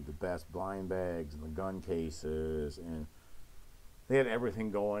 they made the best blind bags and the gun cases, and they had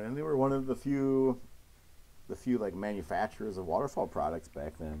everything going. And they were one of the few like manufacturers of waterfall products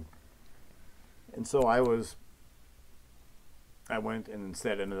back then. And so I went and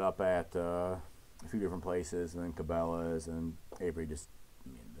instead ended up at a few different places, and then Cabela's and Avery. Just, I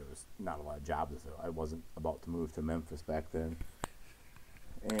mean, there was not a lot of jobs to fill. I wasn't about to move to Memphis back then.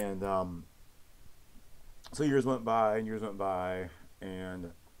 And so years went by,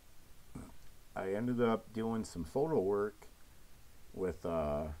 and I ended up doing some photo work with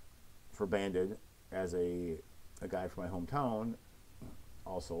for Bandit, as a guy from my hometown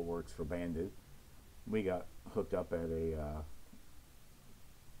also works for Bandit. We got hooked up at a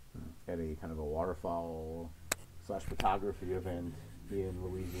kind of a waterfowl / photography event in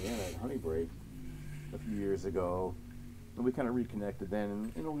Louisiana at Honey Break a few years ago, and we kind of reconnected then.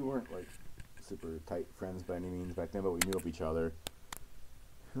 And you know, we weren't like super tight friends by any means back then, but we knew of each other.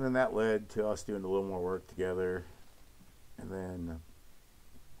 And then that led to us doing a little more work together. And then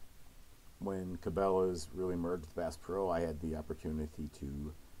when Cabela's really merged with Bass Pro, I had the opportunity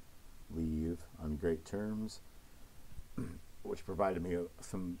to leave on great terms, which provided me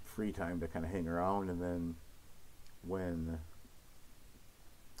some free time to kind of hang around. And then when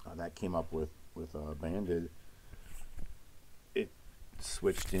that came up with Bandit, it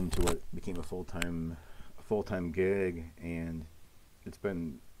switched into what became a full-time gig, and it's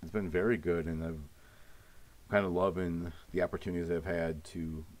been very good. And I've kind of loving the opportunities I've had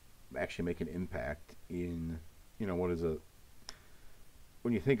to actually make an impact in, you know,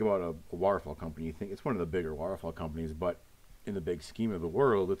 when you think about a waterfall company, you think it's one of the bigger waterfall companies, but in the big scheme of the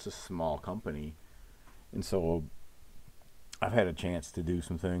world, it's a small company. And so I've had a chance to do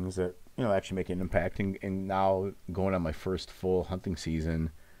some things that, you know, actually make an impact. And now going on my first full hunting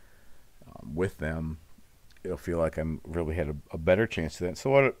season with them, it'll feel like I'm really had a better chance to that.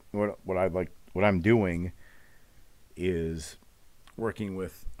 So what I'm doing is working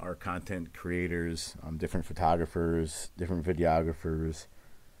with our content creators, different photographers, different videographers,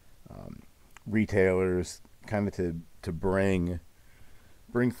 retailers, kind of to bring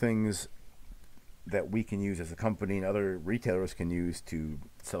things that we can use as a company and other retailers can use to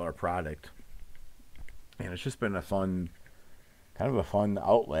sell our product. And it's just been a fun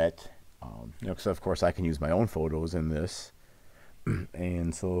outlet, you know, because of course I can use my own photos in this,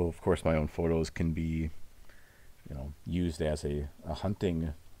 and so of course my own photos can be, you know, used as a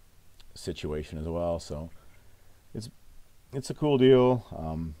hunting situation as well. So it's a cool deal.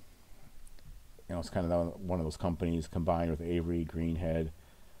 You know, it's kind of one of those companies combined with Avery Greenhead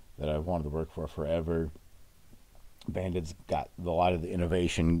that I've wanted to work for forever. Bandit's got a lot of the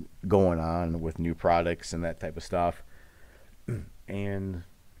innovation going on with new products and that type of stuff. And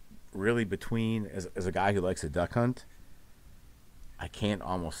really, between as a guy who likes to duck hunt, I can't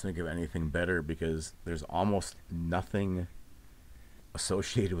almost think of anything better, because there's almost nothing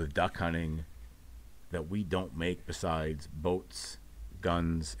associated with duck hunting that we don't make besides boats,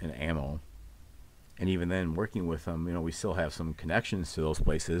 guns, and ammo. And even then, working with them, you know, we still have some connections to those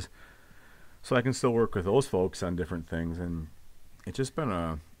places, so I can still work with those folks on different things. And it's just been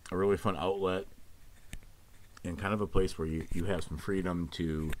a really fun outlet, and kind of a place where you have some freedom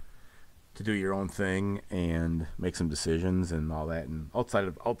to do your own thing and make some decisions and all that, and outside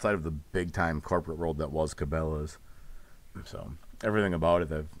of the big time corporate world that was Cabela's. So everything about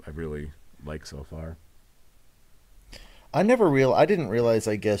it I've really liked so far. I didn't realize,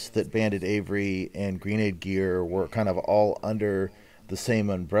 I guess, that Bandit, Avery, and Greenhead Gear were kind of all under the same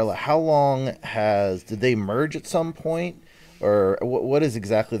umbrella. How long did they merge at some point, or what is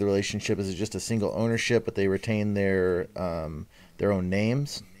exactly the relationship? Is it just a single ownership, but they retain their own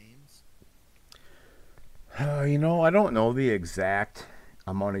names? You know, I don't know the exact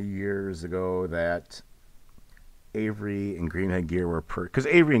amount of years ago that Avery and Greenhead Gear were because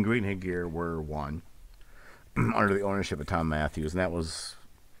Avery and Greenhead Gear were one under the ownership of Tom Matthews, and that was,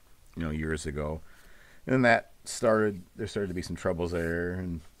 you know, years ago. And then there started to be some troubles there,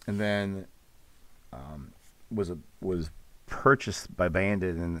 and then was purchased by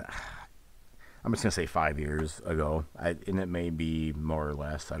Bandit, and I'm just gonna say 5 years ago. And it may be more or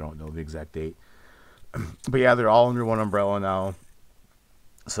less. I don't know the exact date. But yeah, they're all under one umbrella now.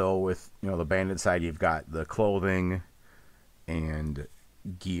 So with, you know, the Bandit side, you've got the clothing and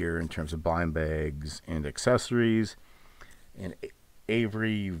gear in terms of blind bags and accessories. And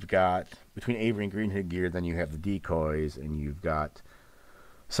Avery, you've got, between Avery and Greenhead Gear, then you have the decoys, and you've got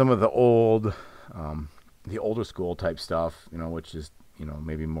some of the older school type stuff, you know, which is, you know,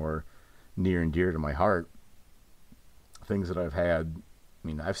 maybe more near and dear to my heart. Things that I've had, I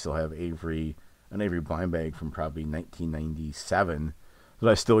mean, I still have Avery an Avery blind bag from probably 1997 that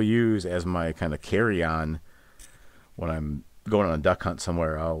I still use as my kind of carry-on when I'm going on a duck hunt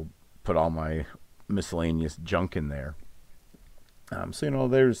somewhere. I'll put all my miscellaneous junk in there. So, you know,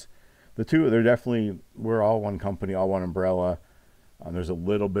 there's the two. They're definitely, we're all one company, all one umbrella. There's a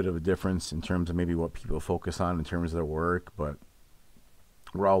little bit of a difference in terms of maybe what people focus on in terms of their work, but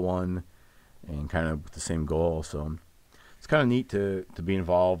we're all one and kind of with the same goal. So it's kind of neat to be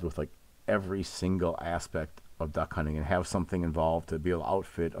involved with like every single aspect of duck hunting and have something involved to be able to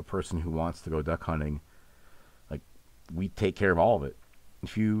outfit a person who wants to go duck hunting. Like, we take care of all of it.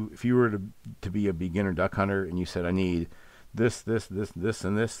 If you were to be a beginner duck hunter and you said, I need this,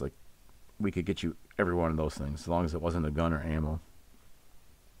 and this, like, we could get you every one of those things as long as it wasn't a gun or ammo.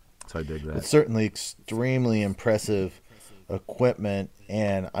 So I dig that. It's certainly extremely impressive equipment,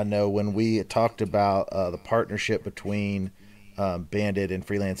 and I know when we talked about the partnership between Bandit and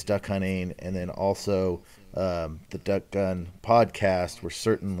Freelance Duck Hunting, and then also the Duck Gun podcast, we're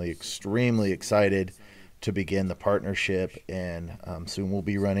certainly extremely excited to begin the partnership, and soon we'll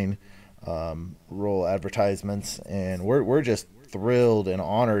be running rural advertisements, and we're just thrilled and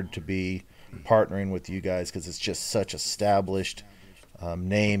honored to be partnering with you guys because it's just such established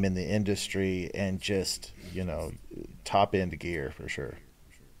name in the industry and just, you know, top end gear for sure.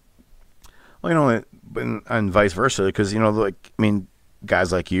 Well, you know, and vice versa, because, you know, like, I mean,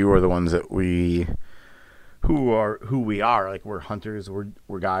 guys like you are the ones that who we are. Like, we're hunters.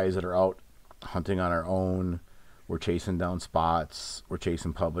 We're guys that are out hunting on our own. We're chasing down spots. We're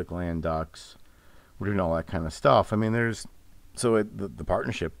chasing public land ducks. We're doing all that kind of stuff. I mean, the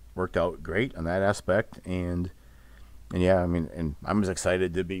partnership worked out great on that aspect, and yeah, I mean, and I'm as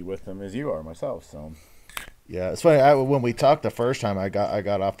excited to be with them as you are myself. So yeah, it's funny. When we talked the first time, I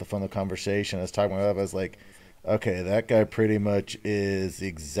got off the phone. The conversation I was talking about, I was like, okay, that guy pretty much is the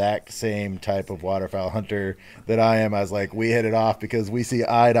exact same type of waterfowl hunter that I am. I was like, we hit it off because we see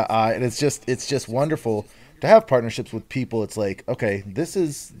eye to eye, and it's just wonderful to have partnerships with people. It's like, okay, this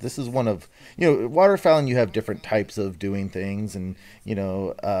is one of, you know, waterfowling, you have different types of doing things, and, you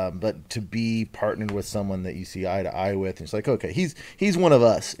know, but to be partnered with someone that you see eye to eye with, it's like, okay, he's one of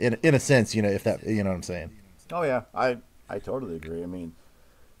us in a sense, you know, if that, you know what I'm saying. Oh yeah, I totally agree. I mean,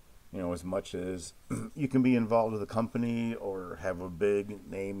 you know, as much as you can be involved with a company or have a big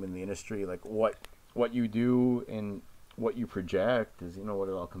name in the industry, like what you do and what you project is, you know, what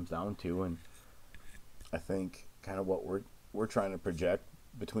it all comes down to. And I think kind of what we're trying to project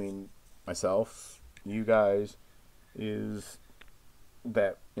between myself, you guys, is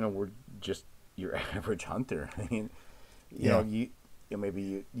that, you know, we're just your average hunter. I mean, you know,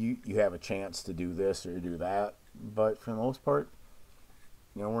 maybe you have a chance to do this or do that, but for the most part,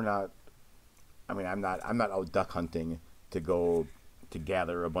 you know, we're not. I mean, I'm not out duck hunting to go to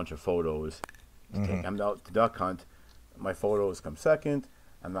gather a bunch of photos. I'm out to duck hunt. My photos come second.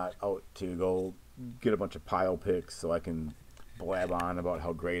 I'm not out to go get a bunch of pile pics so I can blab on about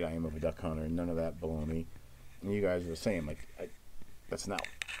how great I am of a duck hunter. None of that baloney. And you guys are the same. Like, it's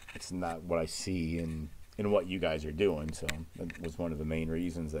not what I see in what you guys are doing. So that was one of the main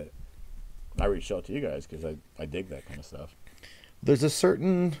reasons that I reached out to you guys, because I dig that kind of stuff. There's a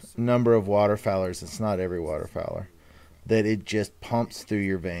certain number of waterfowlers, it's not every waterfowler, that it just pumps through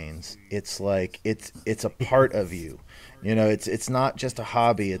your veins. It's like it's a part of you. You know, it's not just a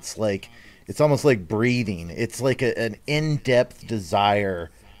hobby. It's like, it's almost like breathing. It's like an in-depth desire.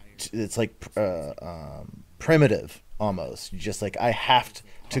 It's like primitive almost. Just like, I have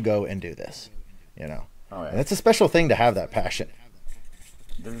to go and do this, you know. Oh, yeah. And it's a special thing to have that passion.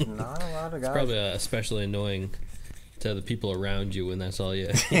 There's not a lot of guys. It's probably especially annoying to the people around you when that's all you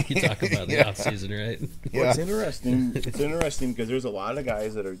talk about the off season, right? Well, it's interesting. It's interesting because there's a lot of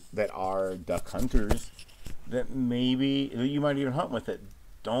guys that are duck hunters that maybe you might even hunt with, that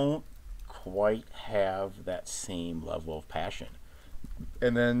don't quite have that same level of passion.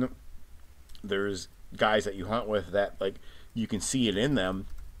 And then there's guys that you hunt with that, like, you can see it in them.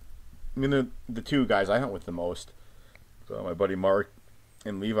 I mean, the two guys I hunt with the most, my buddy Mark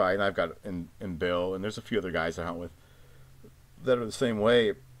and Levi, and I've got and Bill, and there's a few other guys I hunt with that are the same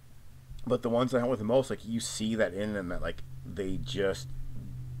way. But the ones I hunt with the most, like, you see that in them, that, like, they just,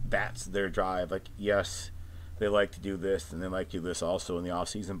 that's their drive. Like, yes, they like to do this, and they like to do this also in the off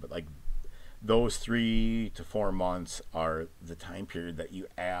season, but, like, those 3 to 4 months are the time period that you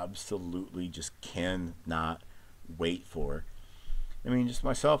absolutely just cannot wait for. I mean, just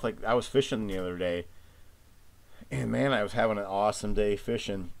myself, like, I was fishing the other day, and man, I was having an awesome day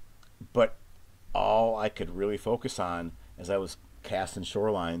fishing, but all I could really focus on as I was casting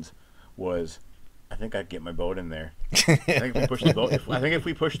shorelines was I think I'd get my boat in there. I think if we push the boat, if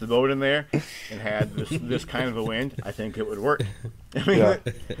we pushed the boat in there and had this kind of a wind, I think it would work. I mean,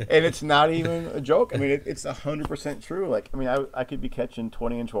 and it's not even a joke. I mean, it's 100% true. Like, I mean, I could be catching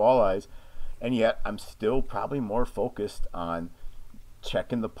 20-inch walleyes, and yet I'm still probably more focused on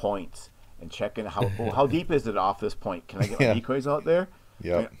checking the points and checking how deep is it off this point? Can I get my decoys out there?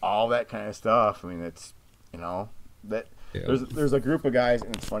 Yeah, I mean, all that kind of stuff. I mean, it's that there's a group of guys,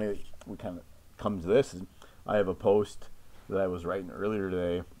 and it's funny that we kind of come to this. And I have a post that I was writing earlier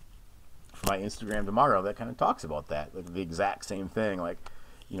today for my Instagram tomorrow that kind of talks about that, like the exact same thing. Like,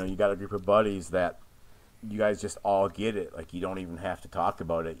 you got a group of buddies that you guys just all get it. Like, you don't even have to talk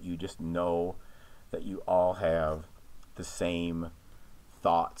about it. You just know that you all have the same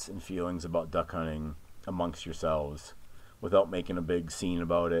thoughts and feelings about duck hunting amongst yourselves without making a big scene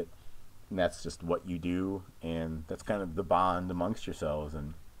about it. And that's just what you do, and that's kind of the bond amongst yourselves.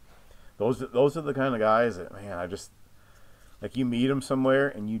 And those are the kind of guys that, man, I just, like, you meet them somewhere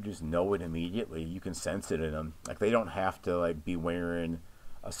and you just know it immediately. You can sense it in them. Like, they don't have to, like, be wearing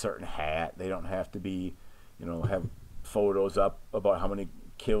a certain hat. They don't have to be, have photos up about how many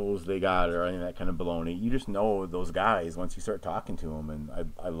kills they got or any of that kind of baloney. You just know those guys once you start talking to them,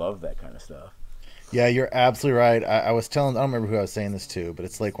 and I love that kind of stuff. Yeah, you're absolutely right. I was telling, I don't remember who I was saying this to, but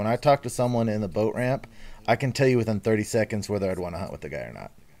it's like when I talk to someone in the boat ramp, I can tell you within 30 seconds whether I'd want to hunt with the guy or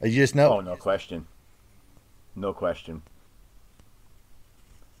not. You just know. Oh, no question. No question.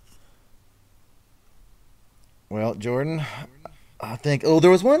 Well, Jordan, I think, there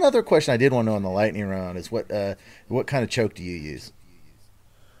was one other question I did want to know in the lightning round is what kind of choke do you use?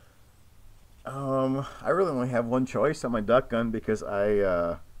 I really only have one choice on my duck gun because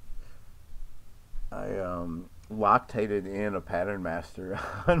I Loctited in a pattern master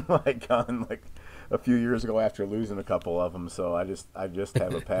on my gun like a few years ago after losing a couple of them. So I just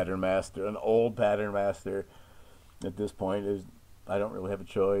have a pattern master, an old pattern master. At this point, I don't really have a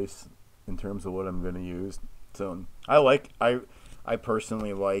choice in terms of what I'm going to use. So I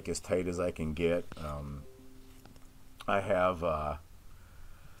personally like as tight as I can get. I have I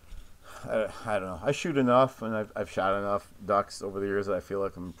don't know. I shoot enough, and I've shot enough ducks over the years that I feel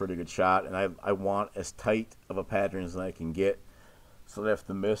like I'm a pretty good shot, and I want as tight of a pattern as I can get, so that if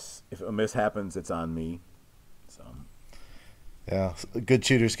a miss happens, it's on me. So. Yeah, good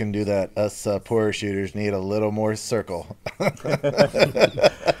shooters can do that. Us poorer shooters need a little more circle. It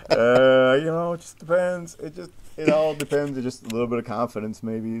just depends. It all depends. It's just a little bit of confidence,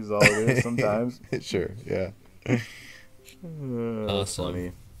 maybe, is all it is sometimes. Sure, yeah. Awesome.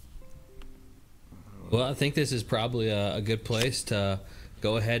 Funny. Well, I think this is probably a good place to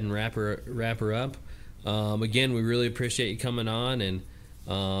go ahead and wrap her up. Again, we really appreciate you coming on, and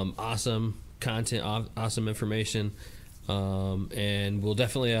awesome content, awesome information, and we'll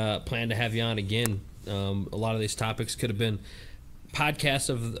definitely plan to have you on again. A lot of these topics could have been podcasts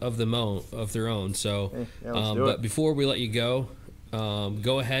of their own. So, let's do but it. before we let you go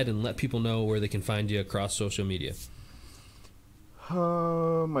ahead and let people know where they can find you across social media.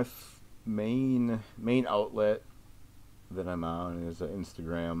 My main outlet that I'm on is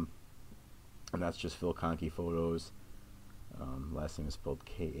Instagram, and that's just Phil Kahnke photos. Last name is spelled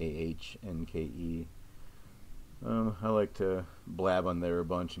Kahnke. I like to blab on there a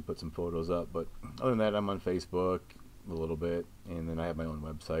bunch and put some photos up, but other than that, I'm on Facebook a little bit, and then I have my own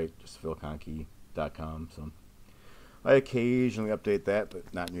website, just philkahnke.com. So I occasionally update that,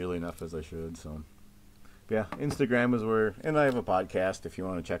 but not nearly enough as I should. So yeah, Instagram is where, and I have a podcast if you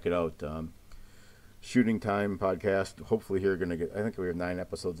want to check it out. Shooting Time podcast. Hopefully, I think we have 9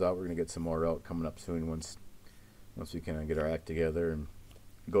 episodes out. We're gonna get some more out coming up soon once we can get our act together and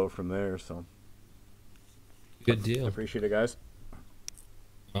go from there. So good deal. I appreciate it, guys.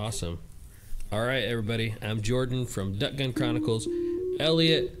 Awesome. All right, everybody. I'm Jordan from Duck Gun Chronicles,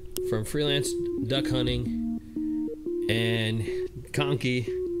 Elliot from Freelance Duck Hunting, and Kahnke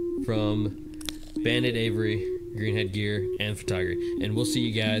from Bandit Avery Greenhead Gear and Photography. And we'll see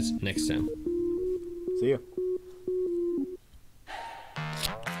you guys next time. See ya.